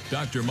host,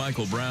 Dr.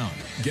 Michael Brown.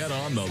 Get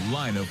on The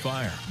Line of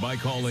Fire by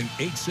calling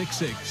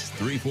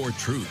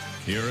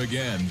 866-34-TRUTH. Here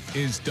again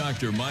is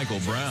Dr. Michael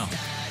Brown.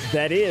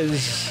 That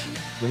is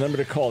the number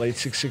to call,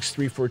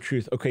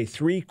 866-34-TRUTH. Okay,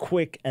 3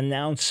 quick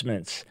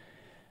announcements.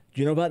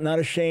 Do you know about Not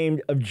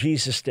Ashamed of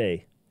Jesus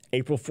Day?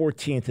 April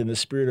 14th, in the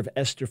spirit of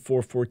Esther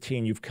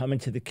 4:14, you've come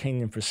into the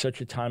kingdom for such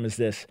a time as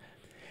this.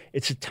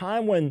 It's a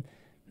time when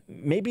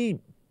maybe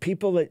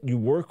people that you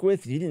work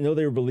with, you didn't know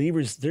they were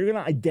believers, they're going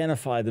to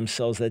identify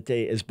themselves that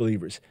day as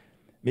believers.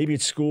 Maybe at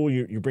school,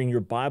 you bring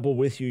your Bible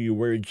with you, you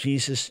wear a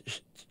Jesus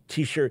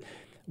T-shirt.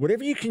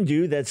 Whatever you can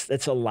do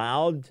that's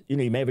allowed. You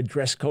know, you may have a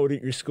dress code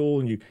at your school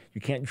and you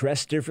can't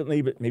dress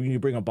differently, but maybe you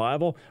bring a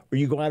Bible or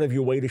you go out of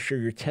your way to share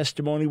your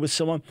testimony with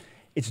someone.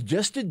 It's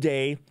just a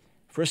day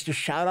for us to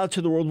shout out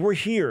to the world, we're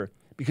here.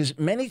 Because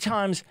many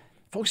times,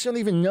 folks don't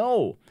even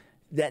know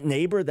that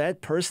neighbor,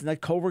 that person,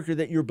 that coworker,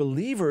 that you're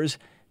believers.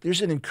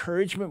 There's an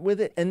encouragement with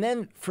it. And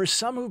then for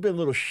some who've been a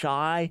little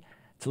shy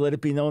to let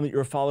it be known that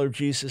you're a follower of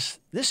Jesus,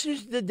 this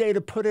is the day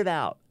to put it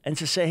out and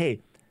to say,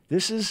 hey,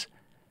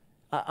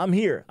 I'm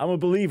here. I'm a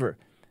believer.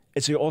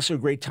 It's also a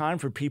great time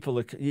for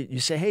people to, you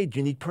say, hey, do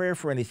you need prayer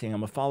for anything?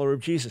 I'm a follower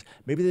of Jesus.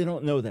 Maybe they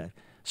don't know that.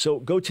 So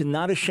go to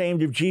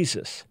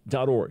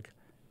notashamedofjesus.org.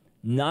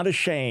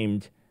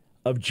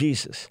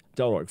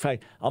 Notashamedofjesus.org. In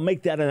fact, I'll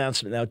make that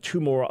announcement now. 2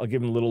 more, I'll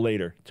give them a little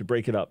later to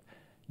break it up.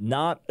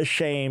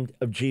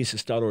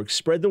 Notashamedofjesus.org.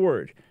 Spread the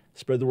word.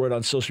 Spread the word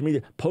on social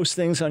media. Post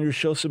things on your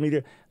social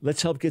media.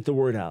 Let's help get the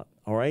word out,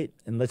 all right?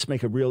 And let's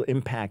make a real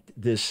impact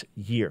this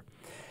year.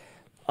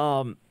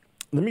 Let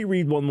me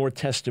read one more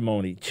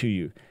testimony to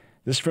you.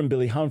 This is from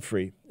Billy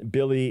Humphrey.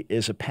 Billy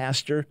is a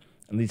pastor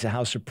and leads a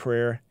house of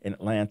prayer in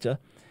Atlanta.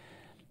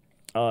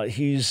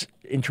 He's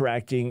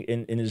interacting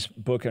in his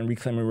book on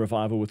Reclaiming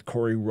Revival with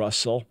Corey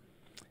Russell,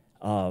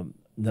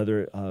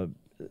 another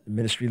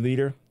ministry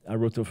leader. I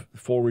wrote the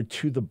foreword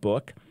to the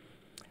book.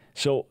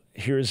 So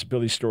here's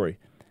Billy's story.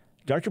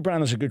 Dr.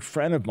 Brown is a good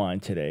friend of mine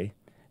today.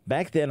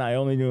 Back then, I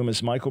only knew him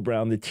as Michael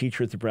Brown, the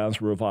teacher at the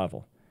Brownsville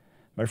Revival.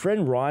 My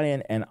friend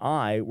Ryan and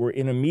I were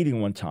in a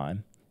meeting one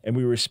time, and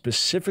we were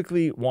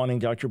specifically wanting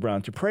Dr.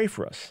 Brown to pray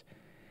for us.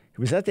 He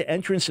was at the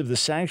entrance of the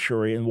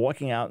sanctuary and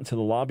walking out into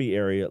the lobby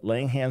area,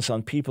 laying hands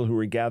on people who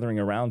were gathering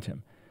around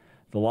him.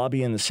 The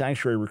lobby and the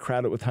sanctuary were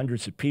crowded with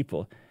hundreds of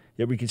people,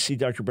 yet we could see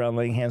Dr. Brown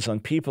laying hands on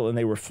people, and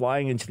they were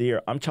flying into the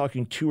air. I'm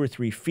talking 2 or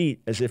 3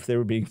 feet as if they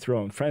were being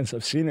thrown. Friends,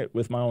 I've seen it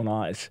with my own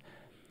eyes,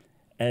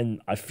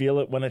 and I feel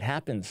it when it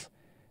happens.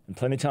 And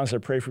plenty of times I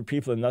pray for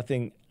people and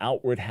nothing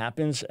outward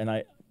happens,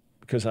 and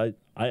because I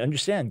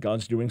understand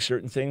God's doing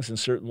certain things in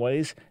certain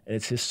ways, and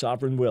it's his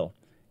sovereign will.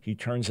 He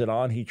turns it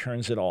on, he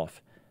turns it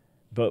off.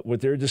 But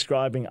what they're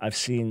describing, I've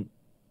seen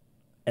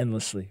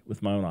endlessly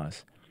with my own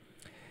eyes.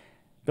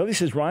 Billy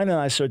says, Ryan and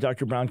I saw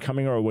Dr. Brown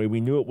coming our way. We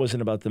knew it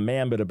wasn't about the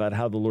man, but about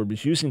how the Lord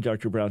was using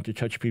Dr. Brown to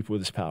touch people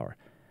with his power.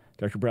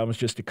 Dr. Brown was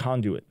just a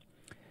conduit.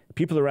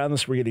 People around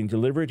us were getting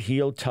delivered,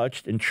 healed,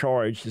 touched, and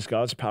charged as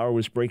God's power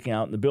was breaking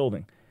out in the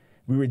building.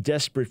 We were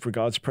desperate for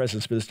God's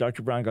presence, but as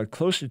Dr. Brown got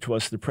closer to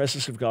us, the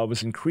presence of God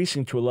was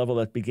increasing to a level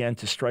that began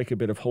to strike a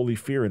bit of holy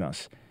fear in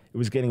us. It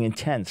was getting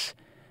intense.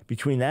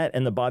 Between that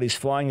and the bodies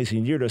flying as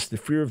he neared us, the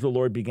fear of the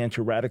Lord began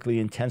to radically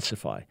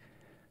intensify.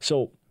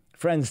 So,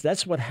 friends,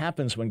 that's what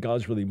happens when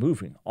God's really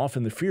moving.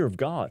 Often the fear of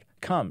God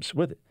comes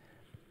with it.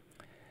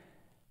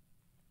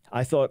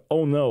 I thought,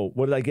 oh no,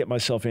 what did I get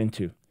myself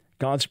into?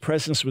 God's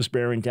presence was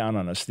bearing down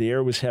on us. The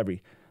air was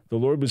heavy. The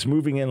Lord was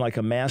moving in like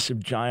a massive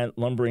giant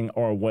lumbering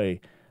our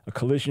way. A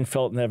collision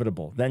felt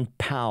inevitable. Then,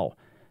 pow.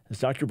 As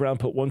Dr. Brown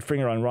put one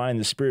finger on Ryan,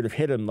 the spirit of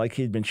hit him like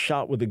he'd been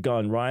shot with a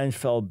gun. Ryan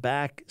fell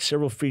back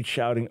several feet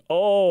shouting,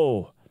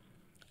 "Oh!"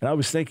 And I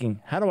was thinking,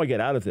 how do I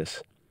get out of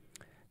this?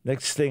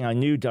 Next thing I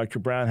knew, Dr.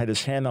 Brown had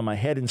his hand on my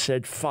head and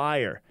said,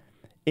 "Fire."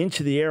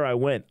 Into the air I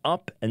went,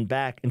 up and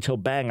back until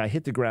bang, I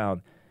hit the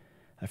ground.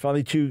 I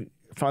finally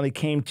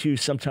came to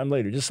sometime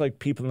later, just like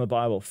people in the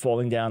Bible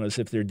falling down as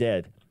if they're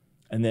dead.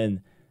 And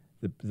then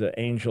the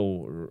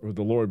angel or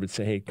the Lord would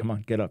say, "Hey, come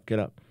on, get up, get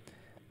up."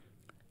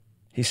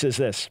 He says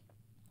this,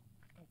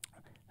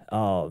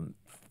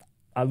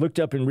 I looked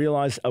up and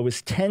realized I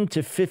was 10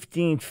 to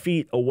 15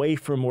 feet away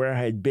from where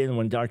I had been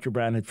when Dr.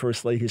 Brown had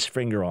first laid his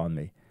finger on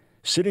me.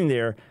 Sitting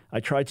there,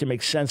 I tried to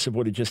make sense of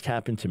what had just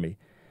happened to me.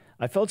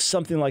 I felt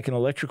something like an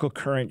electrical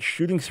current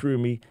shooting through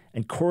me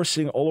and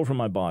coursing all over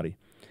my body.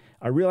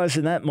 I realized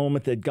in that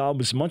moment that God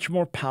was much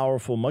more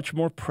powerful, much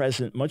more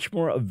present, much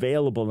more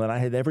available than I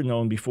had ever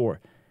known before.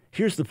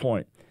 Here's the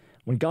point.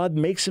 When God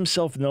makes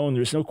himself known,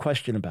 there's no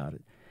question about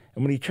it.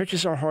 And when he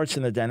touches our hearts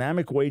in a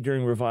dynamic way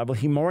during revival,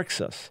 he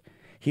marks us.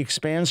 He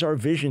expands our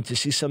vision to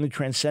see something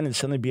transcendent,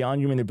 something beyond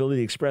human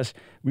ability to express.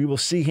 We will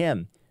see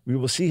him. We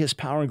will see his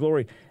power and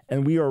glory.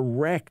 And we are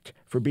wrecked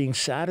for being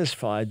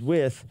satisfied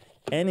with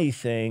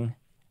anything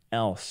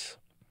else.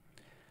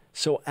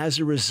 So as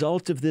a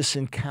result of this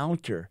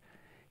encounter,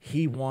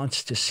 he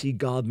wants to see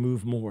God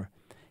move more.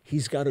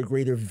 He's got a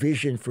greater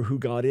vision for who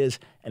God is,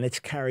 and it's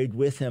carried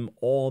with him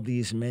all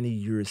these many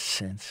years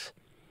since.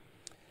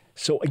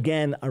 So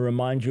again, I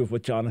remind you of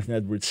what Jonathan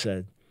Edwards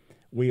said.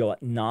 We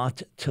ought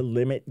not to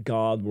limit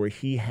God where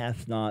he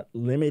hath not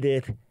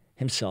limited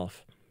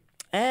himself.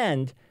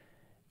 And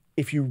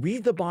if you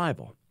read the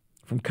Bible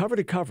from cover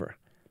to cover,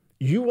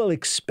 you will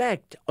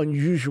expect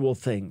unusual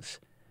things.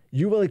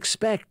 You will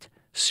expect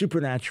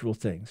supernatural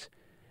things.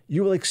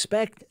 You will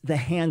expect the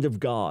hand of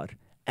God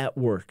at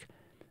work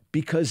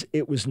because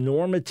it was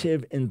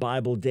normative in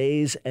Bible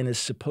days and is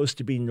supposed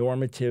to be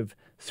normative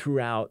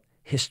throughout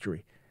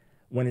history.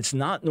 When it's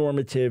not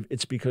normative,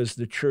 it's because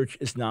the church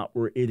is not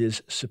where it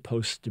is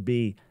supposed to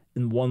be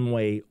in one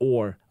way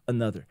or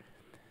another.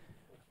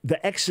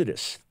 The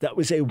Exodus, that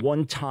was a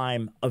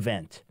one-time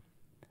event.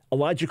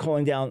 Elijah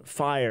calling down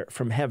fire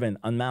from heaven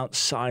on Mount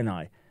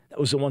Sinai, that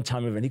was a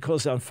one-time event. He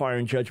calls down fire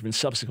and judgment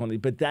subsequently,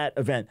 but that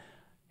event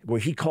where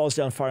he calls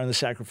down fire on the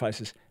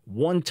sacrifices,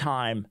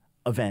 one-time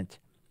event.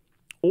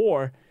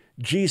 Or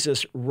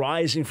Jesus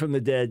rising from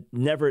the dead,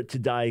 never to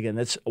die again.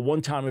 That's a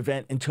one-time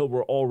event until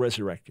we're all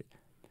resurrected.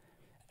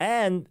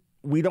 And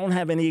we don't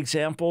have any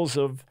examples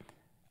of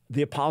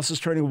the apostles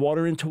turning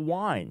water into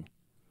wine.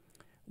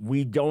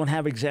 We don't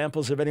have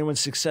examples of anyone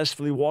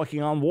successfully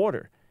walking on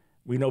water.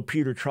 We know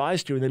Peter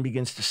tries to and then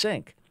begins to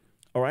sink.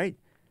 All right?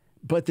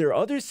 But there are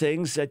other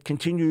things that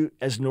continue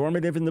as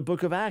normative in the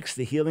book of Acts,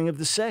 the healing of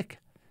the sick,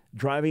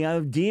 driving out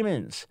of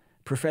demons,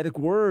 prophetic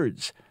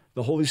words,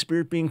 the Holy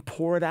Spirit being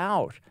poured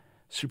out,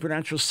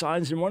 supernatural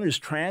signs and wonders,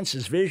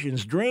 trances,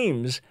 visions,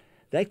 dreams.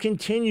 That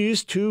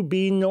continues to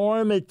be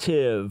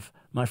normative,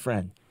 my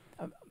friend.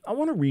 I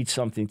want to read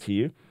something to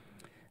you.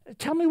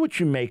 Tell me what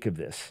you make of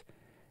this.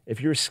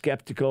 If you're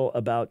skeptical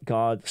about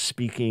God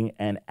speaking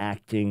and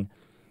acting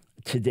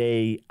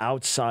today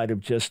outside of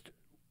just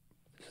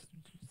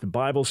the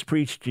Bible's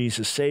preached,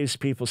 Jesus saves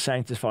people,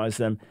 sanctifies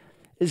them,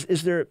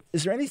 is there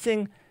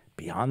anything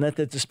beyond that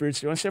the Spirit's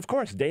doing? I say, of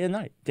course, day and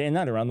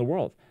night around the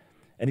world.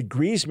 And it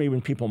grieves me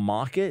when people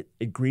mock it.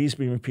 It grieves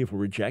me when people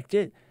reject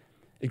it.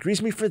 It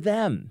grieves me for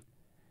them.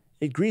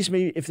 It grieves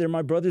me if they're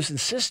my brothers and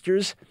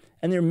sisters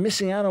and they're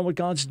missing out on what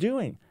God's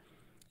doing.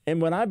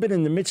 And when I've been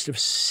in the midst of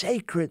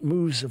sacred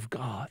moves of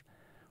God,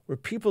 where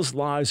people's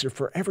lives are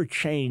forever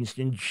changed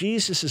and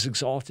Jesus is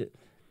exalted,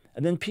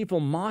 and then people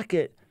mock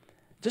it,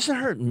 it doesn't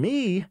hurt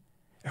me.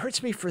 It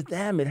hurts me for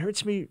them. It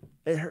hurts me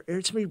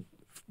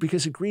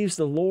because it grieves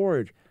the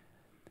Lord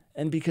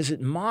and because it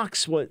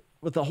mocks what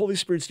the Holy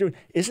Spirit's doing.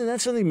 Isn't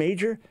that something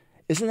major?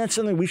 Isn't that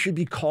something we should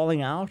be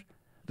calling out?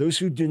 Those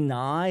who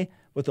deny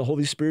what the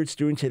Holy Spirit's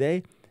doing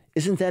today,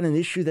 isn't that an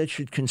issue that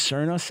should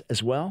concern us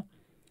as well?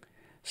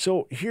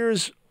 So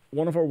here's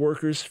one of our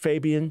workers,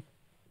 Fabian,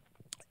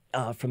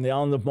 from the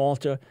island of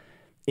Malta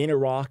in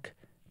Iraq,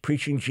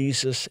 preaching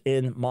Jesus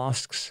in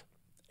mosques,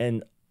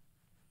 and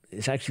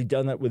he's actually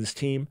done that with his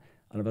team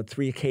on about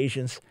 3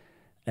 occasions,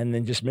 and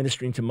then just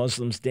ministering to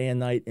Muslims day and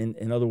night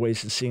in other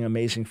ways and seeing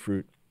amazing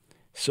fruit.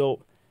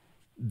 So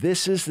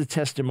this is the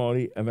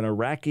testimony of an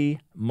Iraqi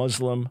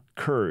Muslim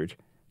Kurd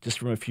just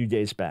from a few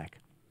days back.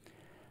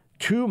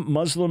 2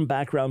 Muslim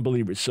background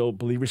believers, so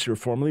believers who are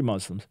formerly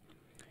Muslims,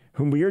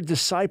 whom we are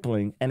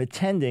discipling and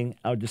attending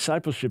our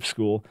discipleship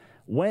school,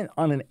 went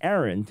on an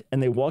errand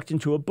and they walked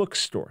into a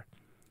bookstore.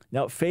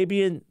 Now,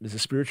 Fabian is a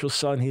spiritual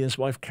son. He and his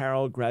wife,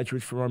 Carol,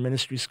 graduates from our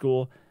ministry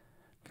school.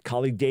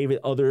 Colleague David,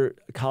 other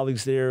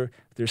colleagues there,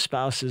 their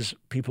spouses,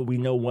 people we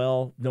know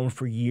well, known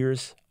for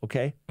years,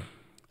 okay?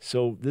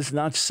 So this is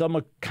not some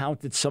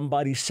account that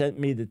somebody sent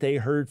me that they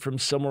heard from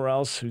somewhere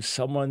else who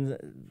someone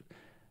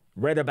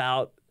read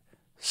about.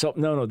 So,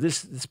 no,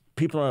 this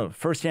people are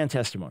first-hand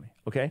testimony,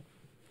 okay?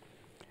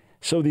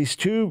 So these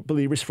 2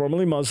 believers,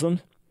 formerly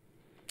Muslims,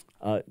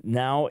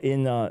 now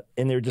in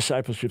their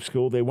discipleship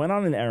school, they went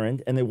on an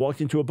errand and they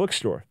walked into a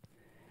bookstore.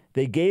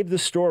 They gave the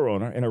store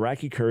owner, an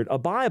Iraqi Kurd, a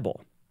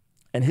Bible.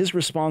 And his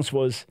response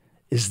was,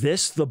 "Is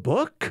this the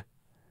book?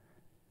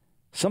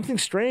 Something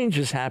strange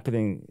is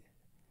happening."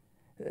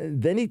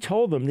 Then he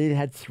told them that he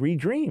had 3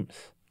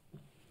 dreams.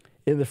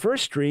 In the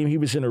first dream, he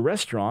was in a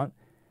restaurant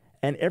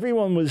and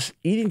everyone was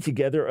eating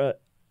together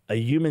a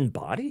human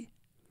body.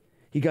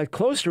 He got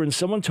closer and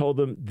someone told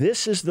him,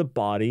 "This is the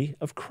body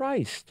of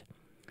Christ."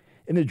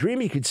 In the dream,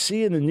 he could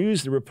see in the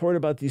news the report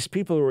about these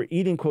people who were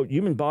eating, quote,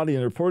 human body.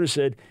 And the reporter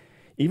said,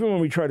 "Even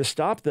when we try to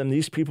stop them,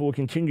 these people will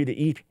continue to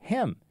eat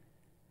him."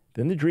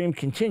 Then the dream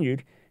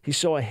continued. He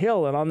saw a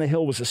hill, and on the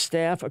hill was a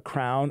staff, a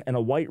crown, and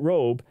a white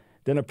robe.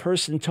 Then a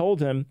person told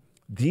him,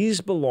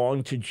 "These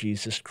belong to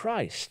Jesus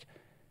Christ."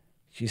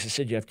 Jesus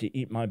said, "You have to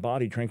eat my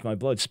body, drink my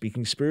blood,"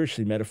 speaking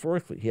spiritually,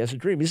 metaphorically. He has a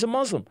dream. He's a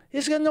Muslim.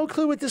 He's got no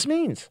clue what this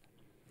means.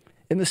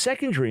 In the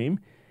second dream,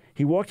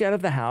 he walked out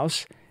of the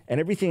house, and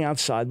everything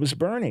outside was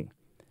burning.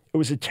 It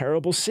was a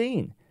terrible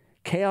scene.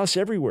 Chaos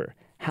everywhere.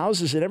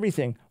 Houses and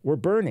everything were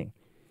burning.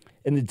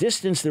 In the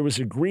distance, there was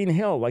a green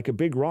hill like a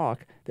big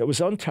rock that was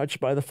untouched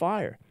by the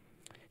fire.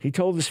 He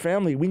told his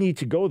family, "We need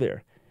to go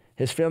there."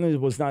 His family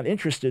was not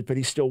interested, but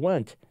he still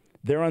went.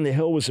 There on the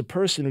hill was a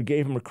person who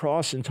gave him a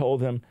cross and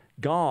told him,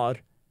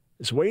 "God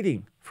is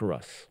waiting for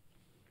us."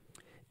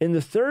 In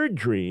the third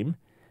dream,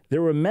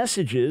 there were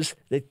messengers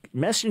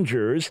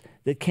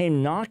that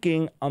came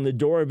knocking on the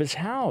door of his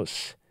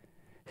house.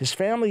 His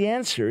family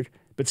answered,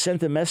 but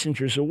sent the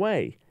messengers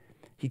away.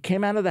 He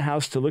came out of the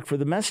house to look for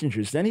the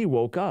messengers. Then he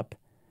woke up.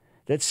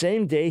 That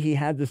same day, he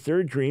had the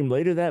third dream.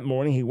 Later that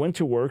morning, he went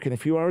to work, and a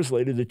few hours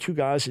later, the 2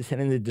 guys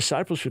attending the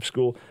discipleship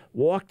school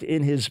walked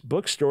in his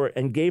bookstore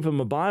and gave him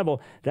a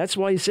Bible. That's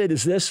why he said,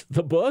 "Is this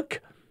the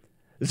book?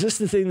 Is this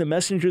the thing the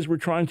messengers were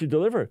trying to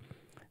deliver?"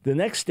 The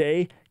next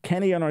day,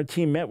 Kenny on our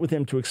team met with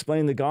him to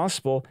explain the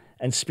gospel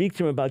and speak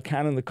to him about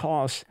counting the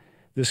cost.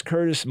 This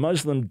Kurdish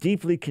Muslim,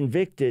 deeply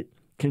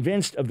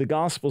convinced of the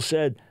gospel,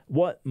 said,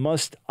 "What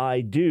must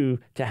I do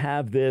to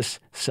have this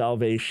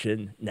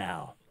salvation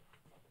now?"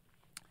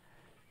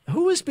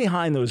 Who is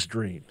behind those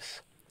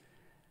dreams?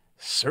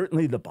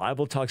 Certainly the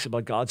Bible talks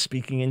about God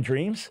speaking in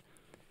dreams.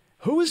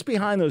 Who is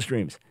behind those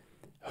dreams?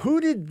 Who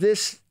did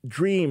these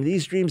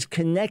dreams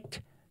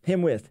connect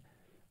him with?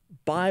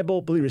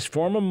 Bible believers,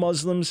 former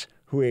Muslims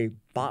who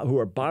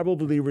are Bible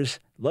believers,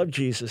 love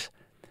Jesus.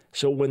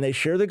 So when they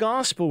share the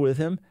gospel with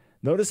him,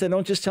 notice they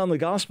don't just tell him the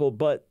gospel,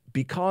 but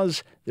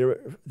because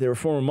they're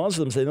former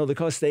Muslims, they know the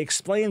cost. They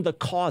explain the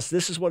cost.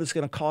 This is what it's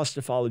going to cost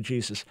to follow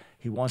Jesus.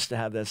 He wants to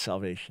have that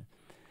salvation.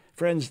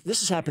 Friends,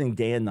 this is happening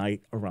day and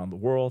night around the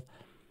world.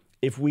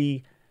 If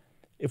we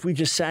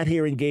just sat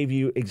here and gave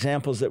you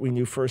examples that we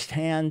knew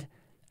firsthand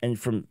and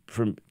from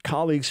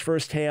colleagues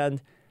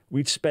firsthand,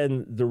 we'd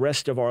spend the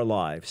rest of our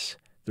lives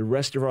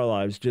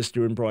just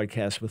doing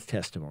broadcasts with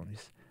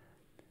testimonies.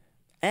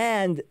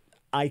 And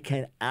I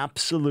can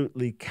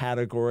absolutely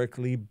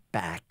categorically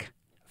back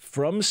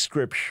from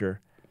Scripture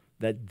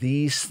that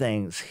these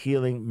things,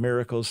 healing,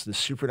 miracles, the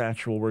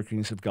supernatural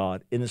workings of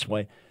God in this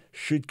way,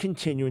 should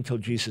continue until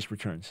Jesus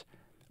returns.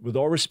 With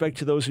all respect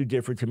to those who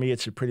differ, to me,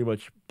 it's a pretty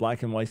much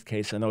black and white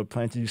case. I know I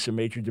plan to do some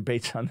major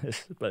debates on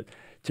this, but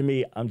to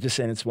me, I'm just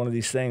saying it's one of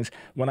these things.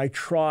 When I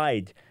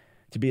tried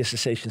to be a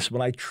cessationist,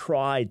 when I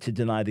tried to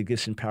deny the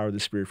gifts and power of the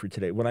Spirit for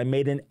today, when I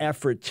made an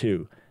effort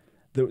to,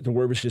 the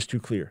word was just too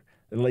clear.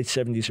 In the late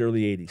 70s,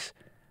 early 80s,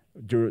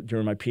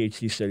 during my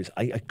PhD studies,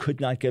 I could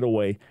not get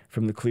away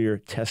from the clear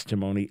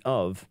testimony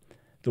of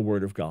the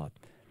Word of God.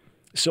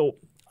 So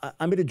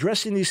I've been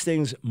addressing these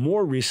things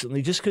more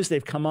recently just because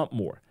they've come up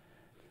more.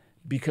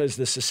 Because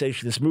the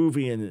cessationist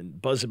movie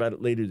and buzz about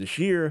it later this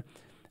year,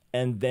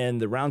 and then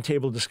the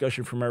roundtable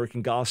discussion for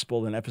American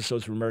Gospel and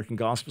episodes of American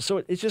Gospel. So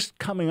it's just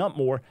coming up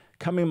more,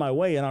 coming my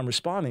way, and I'm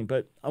responding.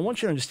 But I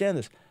want you to understand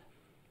this.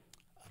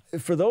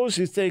 For those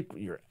who think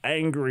you're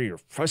angry or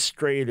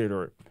frustrated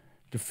or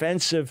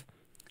defensive,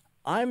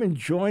 I'm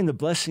enjoying the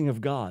blessing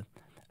of God.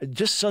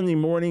 Just Sunday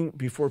morning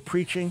before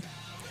preaching,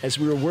 as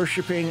we were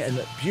worshiping and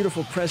the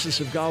beautiful presence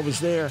of God was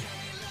there,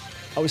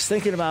 I was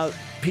thinking about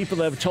people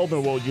that have told me,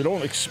 well, you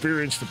don't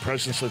experience the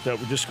presence like that.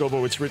 We just go by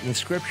what's written in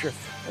Scripture.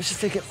 I was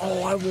just thinking,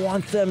 I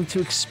want them to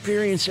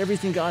experience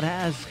everything God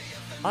has.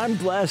 I'm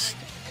blessed.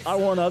 I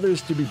want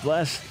others to be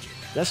blessed.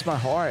 That's my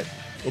heart.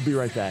 We'll be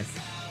right back.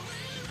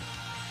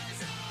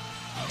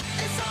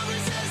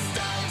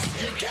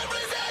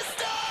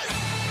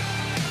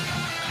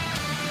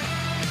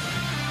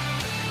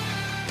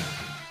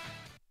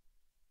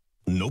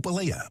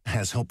 Nopalea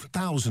has helped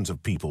thousands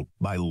of people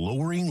by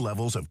lowering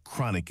levels of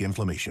chronic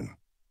inflammation.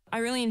 I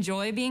really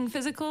enjoy being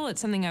physical.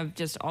 It's something I've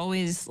just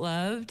always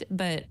loved,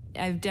 but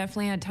I've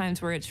definitely had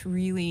times where it's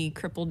really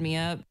crippled me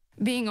up.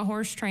 Being a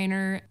horse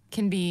trainer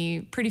can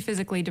be pretty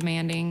physically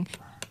demanding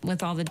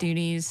with all the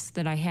duties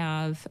that I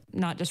have,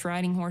 not just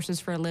riding horses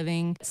for a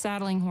living,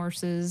 saddling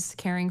horses,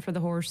 caring for the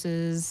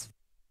horses.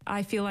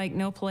 I feel like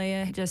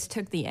Nopalea just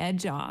took the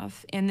edge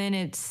off, and then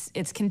it's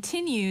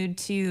continued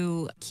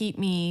to keep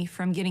me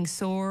from getting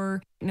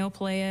sore.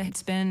 Nopalea,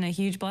 it's been a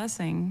huge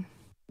blessing.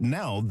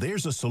 Now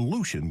there's a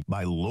solution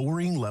by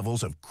lowering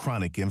levels of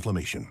chronic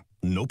inflammation.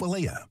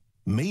 Nopalea,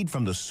 made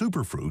from the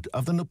superfruit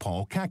of the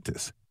Nepal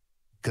cactus,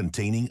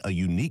 containing a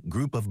unique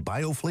group of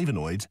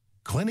bioflavonoids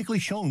clinically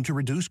shown to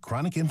reduce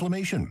chronic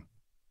inflammation.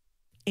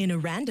 In a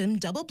random,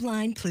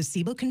 double-blind,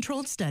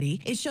 placebo-controlled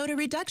study, it showed a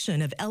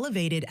reduction of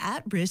elevated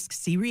at-risk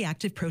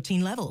C-reactive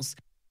protein levels,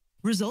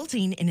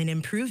 resulting in an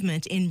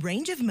improvement in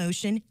range of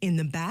motion in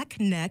the back,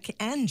 neck,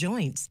 and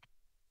joints,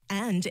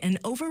 and an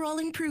overall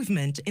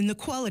improvement in the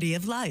quality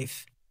of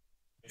life.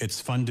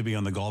 It's fun to be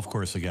on the golf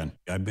course again.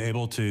 I'm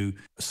able to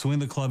swing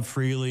the club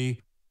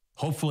freely.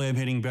 Hopefully, I'm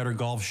hitting better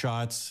golf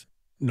shots.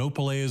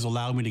 Nopalea has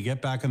allowed me to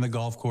get back on the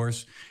golf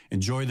course,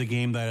 enjoy the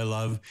game that I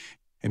love,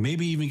 and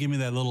maybe even give me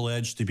that little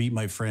edge to beat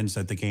my friends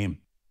at the game.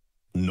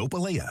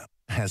 Nopalea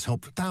has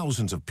helped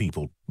thousands of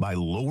people by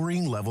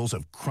lowering levels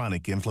of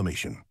chronic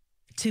inflammation.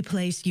 To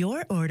place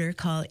your order,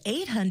 call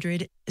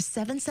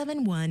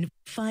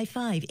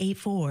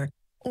 800-771-5584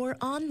 or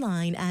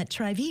online at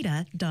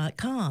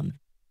trivita.com.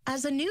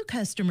 As a new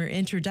customer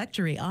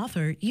introductory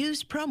offer,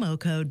 use promo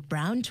code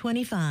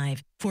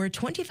BROWN25 for a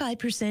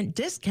 25%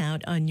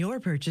 discount on your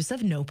purchase of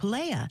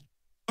Nopalea.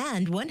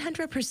 And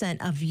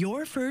 100% of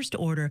your first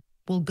order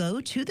will go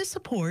to the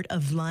support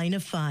of Line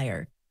of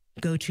Fire.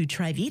 Go to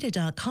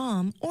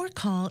trivita.com or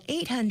call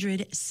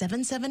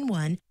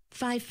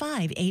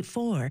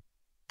 800-771-5584.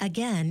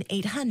 Again,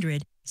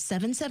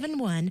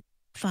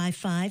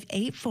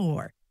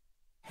 800-771-5584.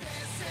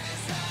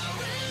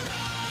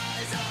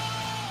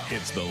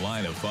 It's The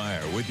Line of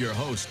Fire with your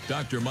host,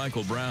 Dr.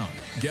 Michael Brown.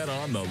 Get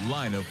on The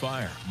Line of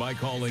Fire by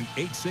calling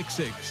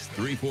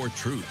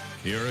 866-34-TRUTH.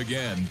 Here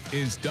again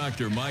is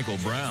Dr. Michael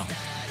Brown.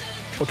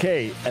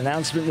 Okay,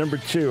 announcement number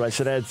 2. I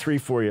said I had 3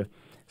 for you.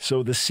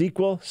 So the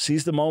sequel,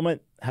 Seize the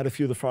Moment, How to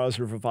Fuel the Fires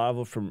of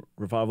Revival from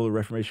Revival of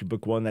Reformation,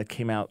 Book 1, that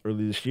came out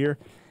early this year.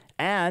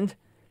 And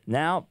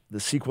now the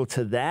sequel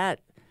to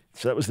that,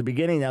 so that was the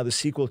beginning. Now the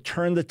sequel,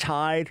 Turn the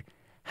Tide,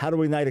 How to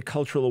Ignite a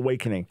Cultural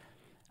Awakening.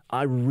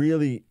 I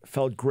really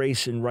felt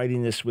grace in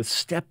writing this with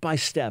step by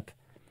step.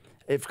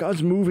 If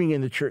God's moving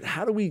in the church,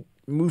 how do we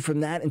move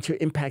from that into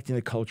impacting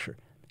the culture,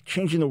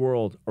 changing the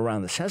world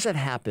around us? How does that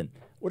happen?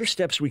 What are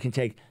steps we can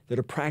take that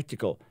are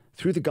practical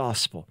through the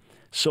gospel?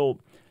 So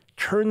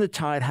Turn the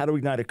Tide, How to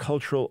Ignite a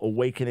Cultural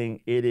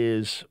Awakening. It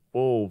is,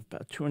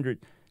 about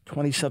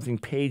 220-something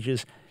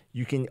pages.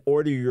 You can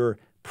order your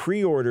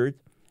pre-ordered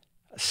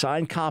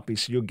signed copy,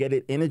 so you'll get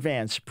it in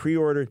advance,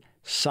 pre-ordered,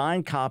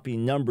 signed copy,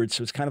 numbered,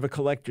 so it's kind of a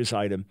collector's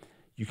item.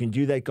 You can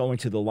do that going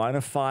to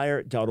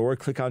thelineoffire.org,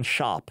 click on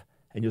Shop,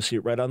 and you'll see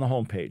it right on the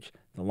homepage.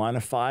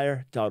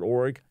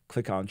 Thelineoffire.org,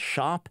 click on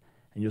Shop,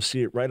 and you'll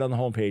see it right on the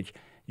homepage.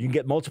 You can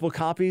get multiple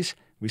copies.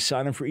 We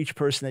sign them for each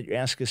person that you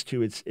ask us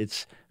to. It's a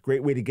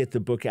great way to get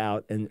the book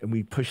out, and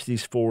we push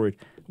these forward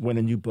when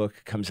a new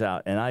book comes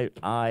out. And I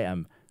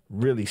am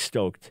really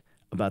stoked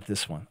about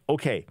this one.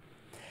 Okay,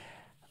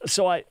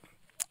 so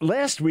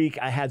last week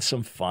I had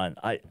some fun.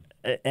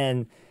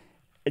 And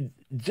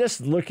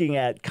just looking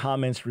at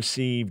comments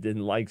received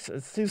and likes,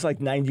 it seems like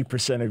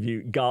 90% of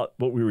you got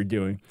what we were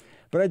doing.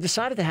 But I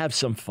decided to have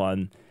some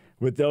fun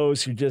with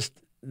those who just,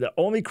 the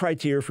only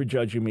criteria for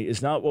judging me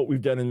is not what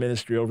we've done in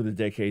ministry over the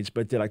decades,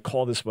 but did I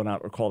call this one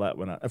out or call that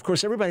one out? Of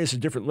course, everybody has a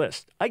different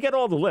list. I get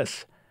all the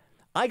lists.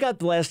 I got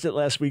blasted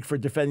last week for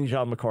defending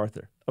John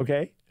MacArthur,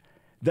 okay?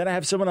 Then I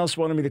have someone else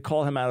wanting me to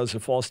call him out as a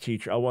false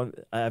teacher. I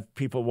have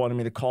people wanting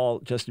me to call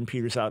Justin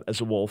Peters out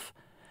as a wolf.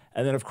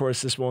 And then, of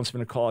course, this one's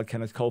going to call out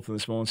Kenneth Copeland.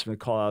 This one's going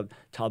to call out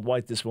Todd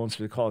White. This one's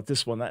going to call out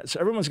this one, that.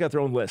 So everyone's got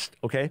their own list,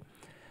 okay?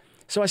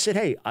 So I said,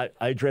 hey, I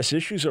address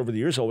issues over the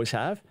years, always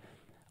have.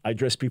 I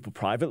address people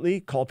privately,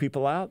 call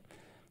people out.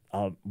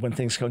 When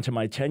things come to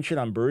my attention,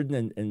 I'm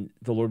burdened, and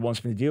the Lord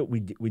wants me to deal.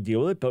 We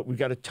deal with it, but we've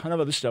got a ton of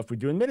other stuff we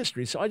do in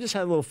ministry. So I just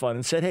had a little fun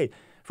and said, hey,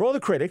 for all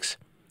the critics,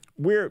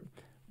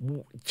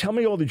 tell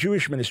me all the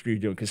Jewish ministry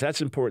you're doing, because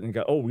that's important.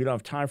 And go, we don't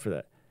have time for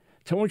that.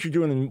 Tell me what you're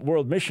doing in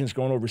world missions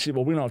going overseas.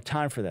 Well, we don't have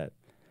time for that.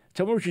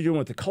 Tell me what you're doing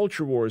with the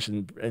culture wars,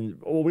 and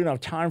we don't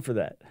have time for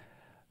that.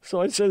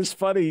 So I said it's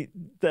funny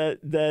that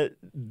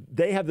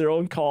they have their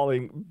own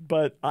calling,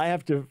 but I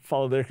have to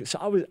follow their. So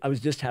I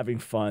was just having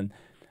fun.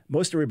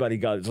 Most everybody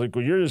got it. It's like,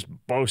 well, you're just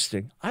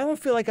boasting. I don't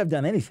feel like I've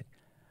done anything.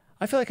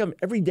 I feel like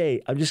every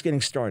day I'm just getting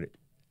started.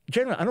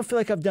 Generally, I don't feel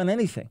like I've done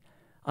anything.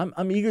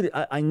 I'm eager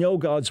to. I know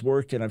God's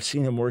worked, and I've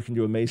seen Him work and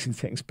do amazing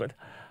things, but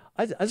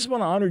I just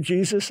want to honor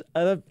Jesus.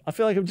 I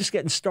feel like I'm just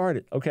getting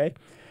started, okay?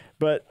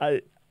 But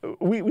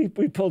we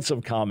pulled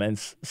some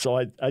comments,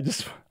 so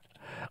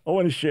I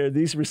want to share,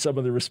 these were some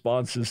of the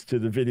responses to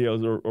the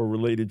videos or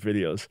related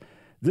videos.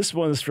 This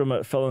one is from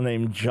a fellow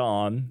named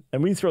John,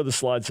 and we can throw the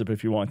slides up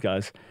if you want,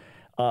 guys.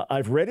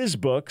 I've read his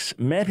books,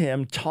 met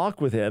him,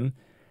 talked with him.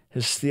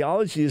 His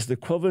theology is the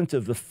equivalent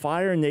of the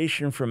Fire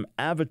Nation from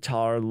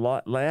Avatar,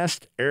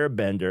 Last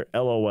Airbender,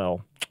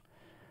 LOL.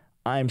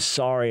 I'm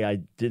sorry I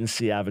didn't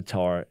see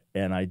Avatar,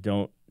 and I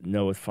don't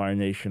know what Fire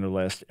Nation or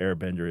Last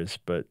Airbender is,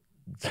 but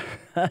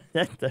that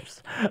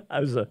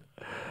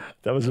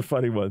was a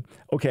funny one.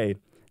 Okay,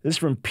 this is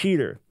from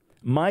Peter.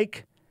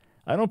 Mike,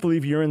 I don't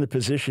believe you're in the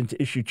position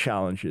to issue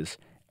challenges.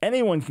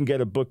 Anyone can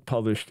get a book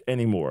published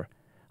anymore.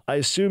 I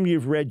assume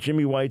you've read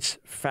Jimmy White's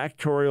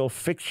Factorial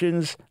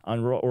Fictions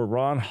or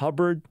Ron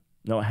Hubbard.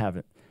 No, I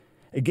haven't.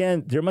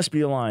 Again, there must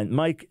be a line.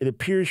 Mike, it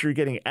appears you're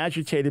getting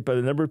agitated by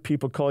the number of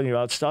people calling you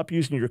out. Stop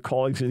using your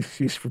calling as an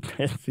excuse for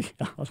bad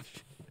theology.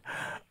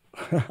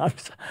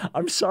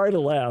 I'm sorry to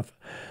laugh,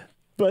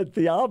 but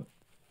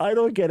I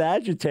don't get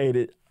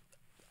agitated.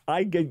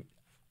 I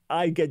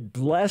get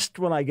blessed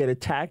when I get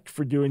attacked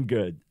for doing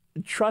good.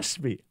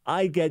 Trust me,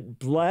 I get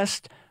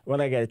blessed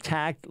when I get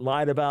attacked,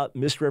 lied about,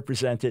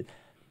 misrepresented.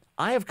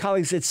 I have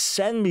colleagues that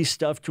send me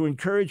stuff to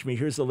encourage me.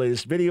 Here's the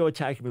latest video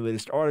attacking me,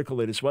 latest article,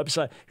 latest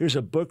website. Here's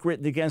a book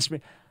written against me.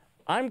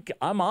 I'm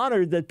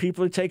honored that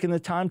people are taking the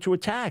time to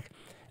attack.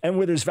 And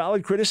where there's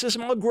valid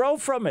criticism, I'll grow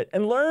from it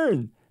and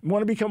learn and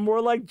want to become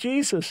more like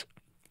Jesus.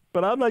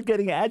 But I'm not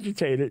getting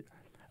agitated.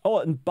 Oh,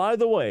 and by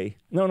the way,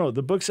 no,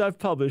 the books I've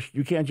published,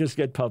 you can't just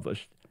get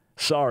published.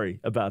 Sorry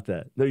about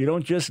that. No, you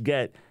don't just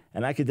get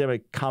an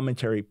academic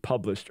commentary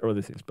published or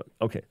other things. But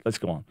okay, let's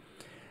go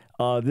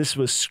on. This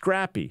was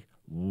Scrappy.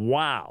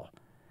 Wow.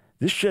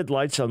 This shed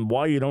lights on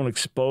why you don't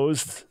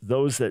expose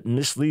those that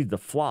mislead the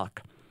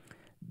flock.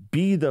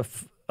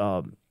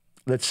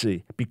 Let's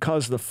see.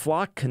 Because the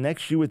flock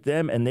connects you with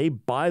them and they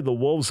buy the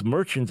wolves'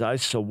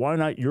 merchandise, so why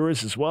not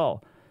yours as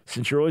well?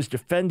 Since you're always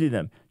defending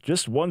them.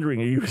 Just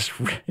wondering, are you as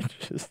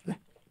rich as them?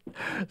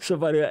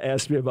 Somebody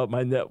asked me about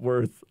my net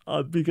worth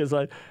because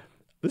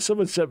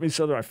someone sent me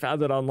something. I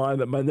found it online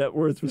that my net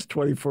worth was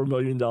 $24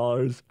 million.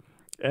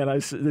 And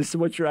they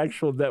said, what's your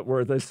actual net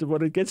worth? I said,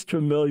 when it gets to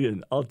 $1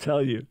 million, I'll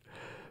tell you.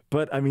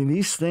 But, I mean,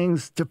 these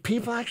things, do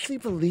people actually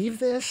believe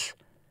this?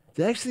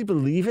 Do they actually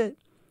believe it?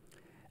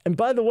 And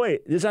by the way,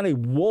 there's not a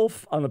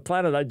wolf on the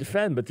planet I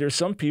defend, but there's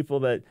some people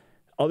that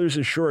others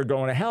are sure are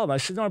going to hell. And I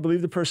said, no, I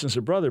believe the person's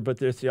a brother, but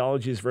their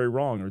theology is very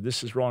wrong, or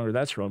this is wrong, or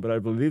that's wrong. But I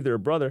believe they're a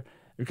brother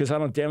because I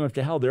don't damn them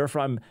to hell.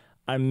 Therefore,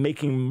 I'm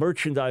making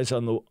merchandise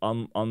on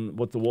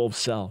what the wolves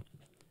sell.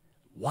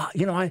 Wow.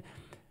 You know,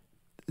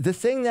 the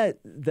thing that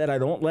I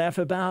don't laugh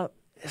about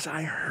is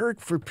I hurt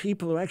for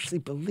people who actually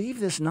believe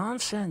this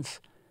nonsense.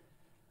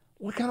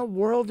 What kind of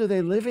world are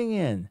they living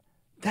in?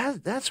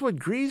 That's what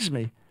grieves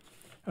me.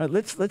 All right,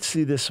 let's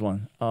see this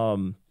one.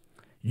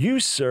 You,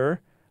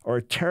 sir, are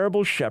a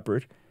terrible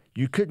shepherd.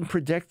 You couldn't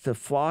protect the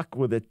flock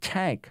with a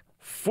tank.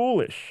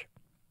 Foolish.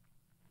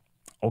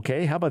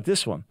 Okay, how about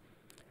this one?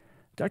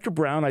 Dr.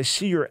 Brown, I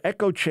see your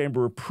echo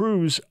chamber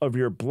approves of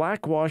your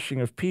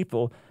blackwashing of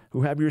people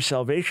who have your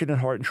salvation at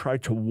heart and try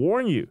to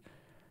warn you.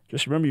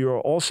 Just remember, you are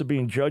also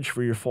being judged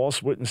for your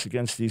false witness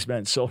against these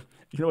men. So,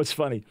 you know what's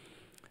funny?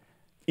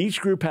 Each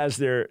group has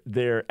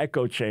their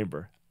echo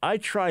chamber. I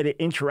try to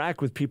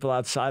interact with people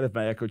outside of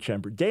my echo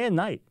chamber day and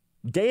night.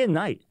 Day and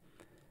night.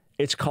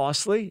 It's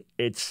costly.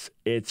 It's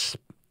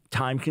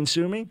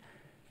time-consuming.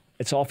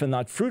 It's often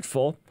not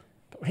fruitful.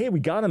 But, hey, we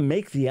got to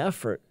make the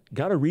effort.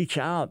 Got to reach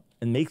out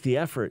and make the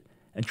effort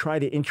and try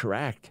to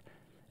interact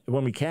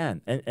when we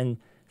can. And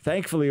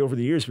thankfully, over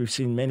the years, we've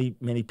seen many,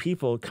 many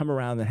people come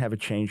around and have a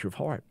change of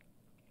heart.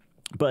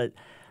 But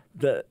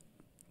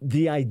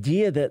the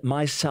idea that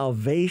my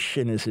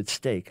salvation is at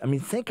stake, I mean,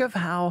 think of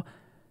how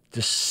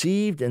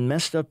deceived and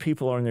messed up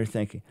people are in their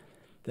thinking,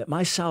 that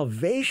my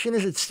salvation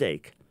is at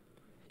stake.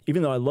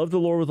 Even though I love the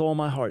Lord with all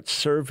my heart,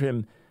 serve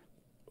him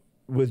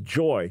with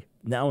joy,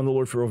 now in the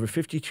Lord for over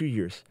 52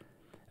 years.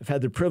 I've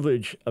had the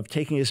privilege of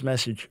taking his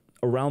message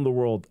around the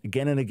world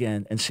again and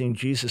again and seeing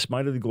Jesus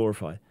mightily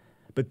glorified.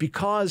 But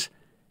because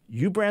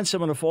you brand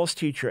someone a false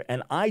teacher,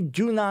 and I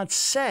do not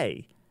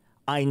say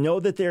I know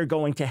that they're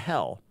going to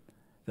hell,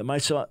 that my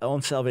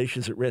own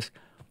salvation is at risk.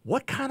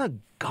 What kind of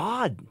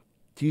God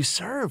do you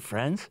serve,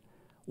 friends?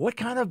 What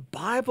kind of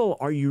Bible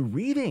are you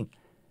reading?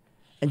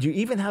 And do you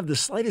even have the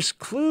slightest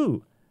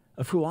clue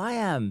of who I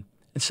am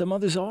and some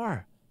others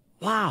are?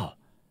 Wow.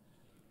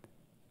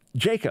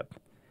 Jacob,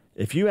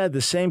 if you had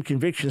the same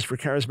convictions for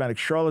charismatic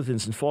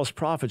charlatans and false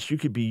prophets, you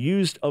could be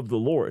used of the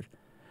Lord.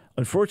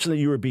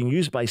 Unfortunately, you are being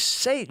used by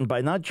Satan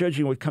by not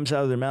judging what comes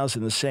out of their mouths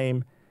in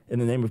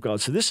the name of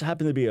God. So this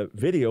happened to be a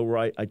video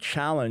where I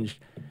challenged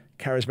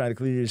charismatic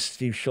leaders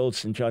Steve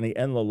Schultz and Johnny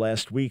Enlow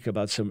last week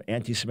about some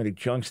anti-Semitic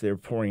junks they were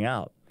pouring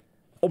out.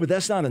 Oh, but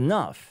that's not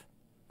enough.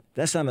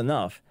 That's not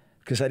enough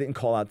because I didn't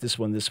call out this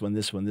one, this one,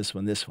 this one, this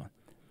one, this one.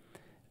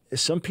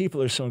 Some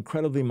people are so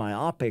incredibly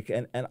myopic,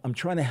 and I'm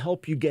trying to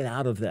help you get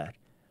out of that.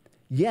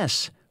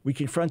 Yes,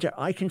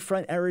 I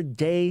confront error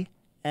day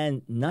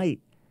and night.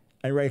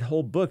 I write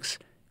whole books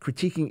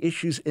critiquing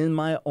issues in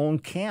my own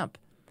camp.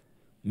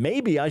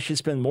 Maybe I should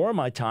spend more of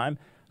my time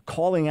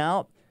calling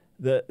out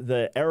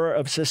the error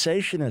of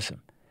cessationism.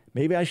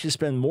 Maybe I should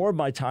spend more of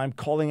my time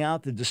calling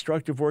out the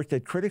destructive work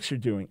that critics are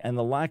doing and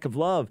the lack of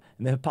love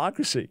and the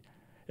hypocrisy.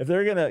 If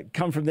they're going to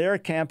come from their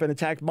camp and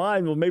attack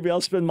mine, well, maybe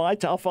I'll spend my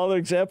time, I'll follow their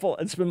example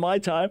and spend my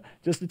time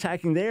just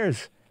attacking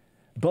theirs.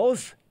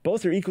 Both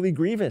are equally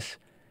grievous.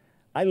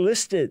 I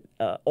listed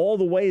all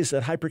the ways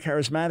that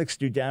hypercharismatics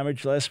do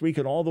damage last week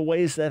and all the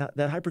ways that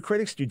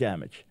hypercritics do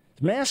damage.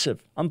 It's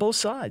massive on both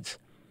sides.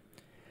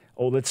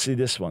 Oh, let's see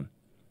this one.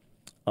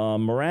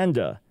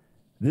 Miranda,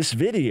 this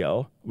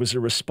video was a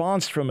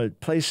response from a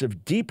place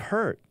of deep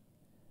hurt.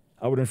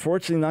 I would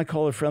unfortunately not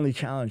call it a friendly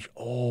challenge.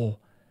 Oh,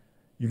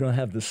 you don't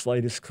have the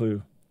slightest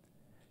clue.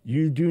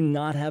 You do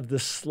not have the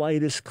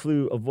slightest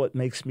clue of what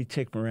makes me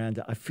tick,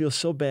 Miranda. I feel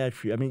so bad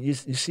for you. I mean, you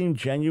seem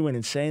genuine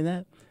in saying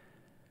that,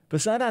 but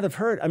it's not out of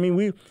hurt. I mean,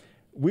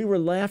 we were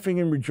laughing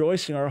and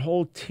rejoicing, our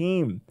whole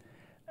team,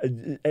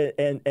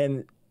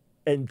 and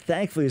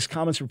thankfully, as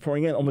comments were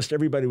pouring in, almost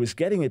everybody was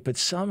getting it. But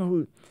some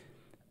who,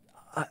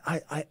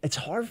 it's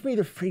hard for me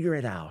to figure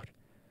it out,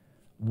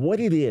 what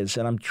it is,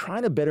 and I'm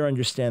trying to better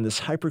understand this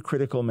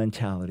hypercritical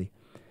mentality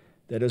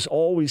that is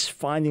always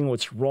finding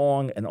what's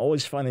wrong and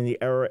always finding the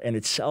error and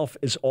itself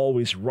is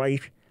always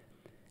right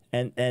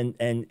and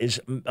is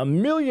a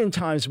million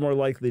times more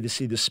likely to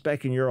see the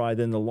speck in your eye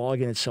than the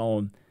log in its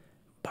own.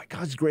 By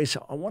God's grace,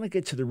 I want to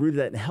get to the root of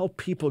that and help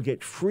people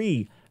get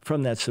free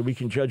from that so we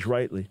can judge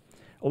rightly.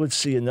 Oh, let's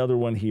see another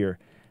one here.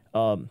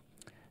 The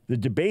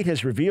debate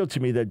has revealed to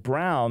me that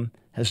Brown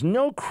has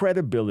no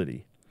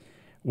credibility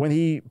when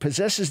he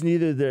possesses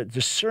neither the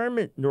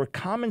discernment nor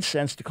common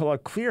sense to call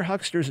out clear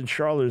hucksters and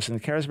charlatans in the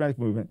charismatic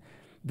movement.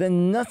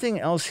 Then nothing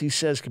else he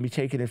says can be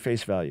taken at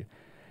face value.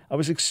 It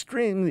was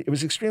extremely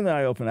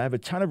eye-opening. I have a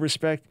ton of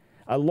respect.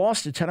 I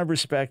lost a ton of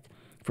respect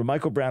for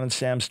Michael Brown and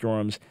Sam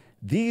Storms.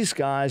 These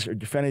guys are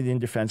defending the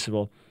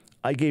indefensible.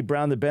 I gave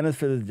Brown the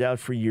benefit of the doubt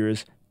for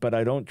years, but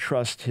I don't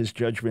trust his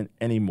judgment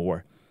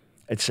anymore,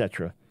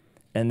 etc.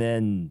 And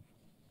then,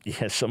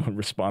 yes, someone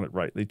responded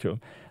rightly to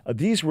him.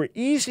 These were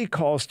easy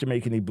calls to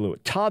make, and he blew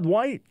it. Todd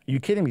White, are you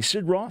kidding me?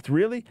 Sid Roth,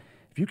 really?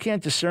 If you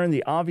can't discern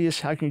the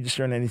obvious, how can you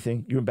discern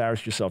anything? You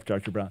embarrassed yourself,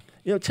 Dr. Brown.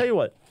 You know, tell you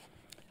what,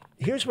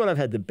 here's what I've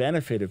had the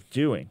benefit of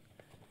doing.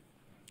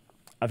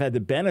 I've had the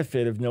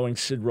benefit of knowing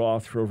Sid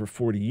Roth for over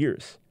 40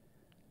 years.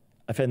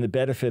 I've had the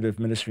benefit of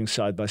ministering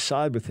side by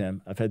side with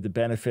him. I've had the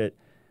benefit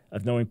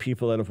of knowing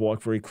people that have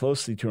walked very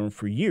closely to him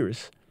for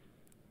years.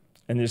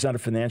 And there's not a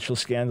financial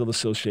scandal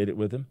associated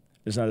with him.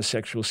 There's not a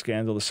sexual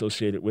scandal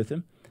associated with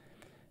him.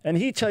 And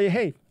he'd tell you,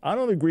 hey, I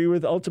don't agree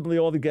with ultimately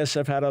all the guests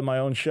I've had on my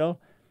own show,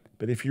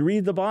 but if you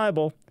read the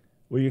Bible,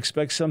 will you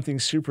expect something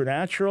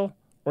supernatural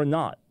or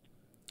not?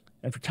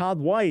 And for Todd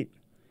White,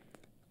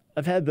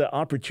 I've had the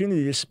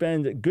opportunity to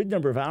spend a good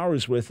number of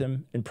hours with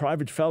him in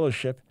private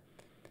fellowship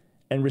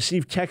and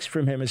receive text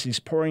from him as he's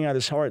pouring out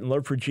his heart and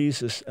love for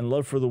Jesus and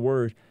love for the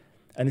Word.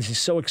 And as he's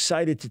so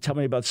excited to tell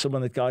me about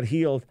someone that God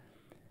healed.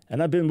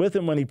 And I've been with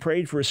him when he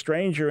prayed for a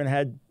stranger and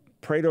had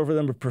prayed over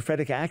them with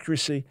prophetic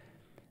accuracy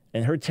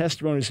and heard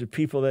testimonies of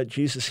people that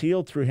Jesus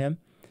healed through him.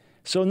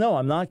 So no,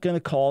 I'm not going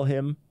to call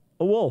him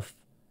a wolf.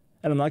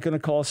 And I'm not going to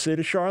call Sid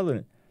a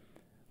charlatan.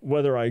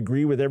 Whether I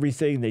agree with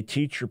everything they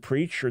teach or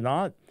preach or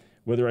not,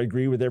 whether I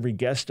agree with every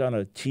guest on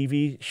a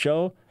TV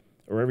show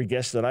or every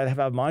guest that I have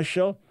on my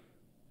show,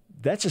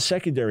 that's a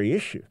secondary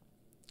issue.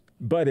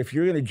 But if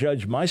you're going to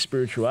judge my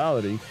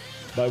spirituality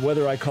by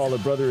whether I call a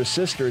brother or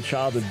sister a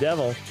child of the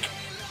devil,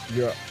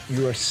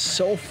 you are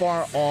so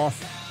far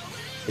off,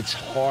 it's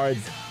hard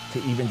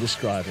to even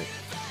describe it.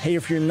 Hey,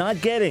 if you're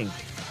not getting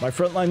my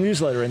Frontline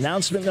newsletter,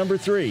 announcement number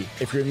 3,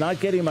 if you're not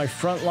getting my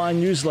Frontline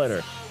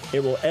newsletter,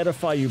 it will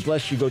edify you,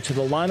 bless you. Go to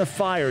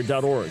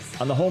thelineoffire.org.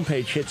 On the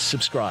homepage, hit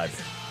subscribe.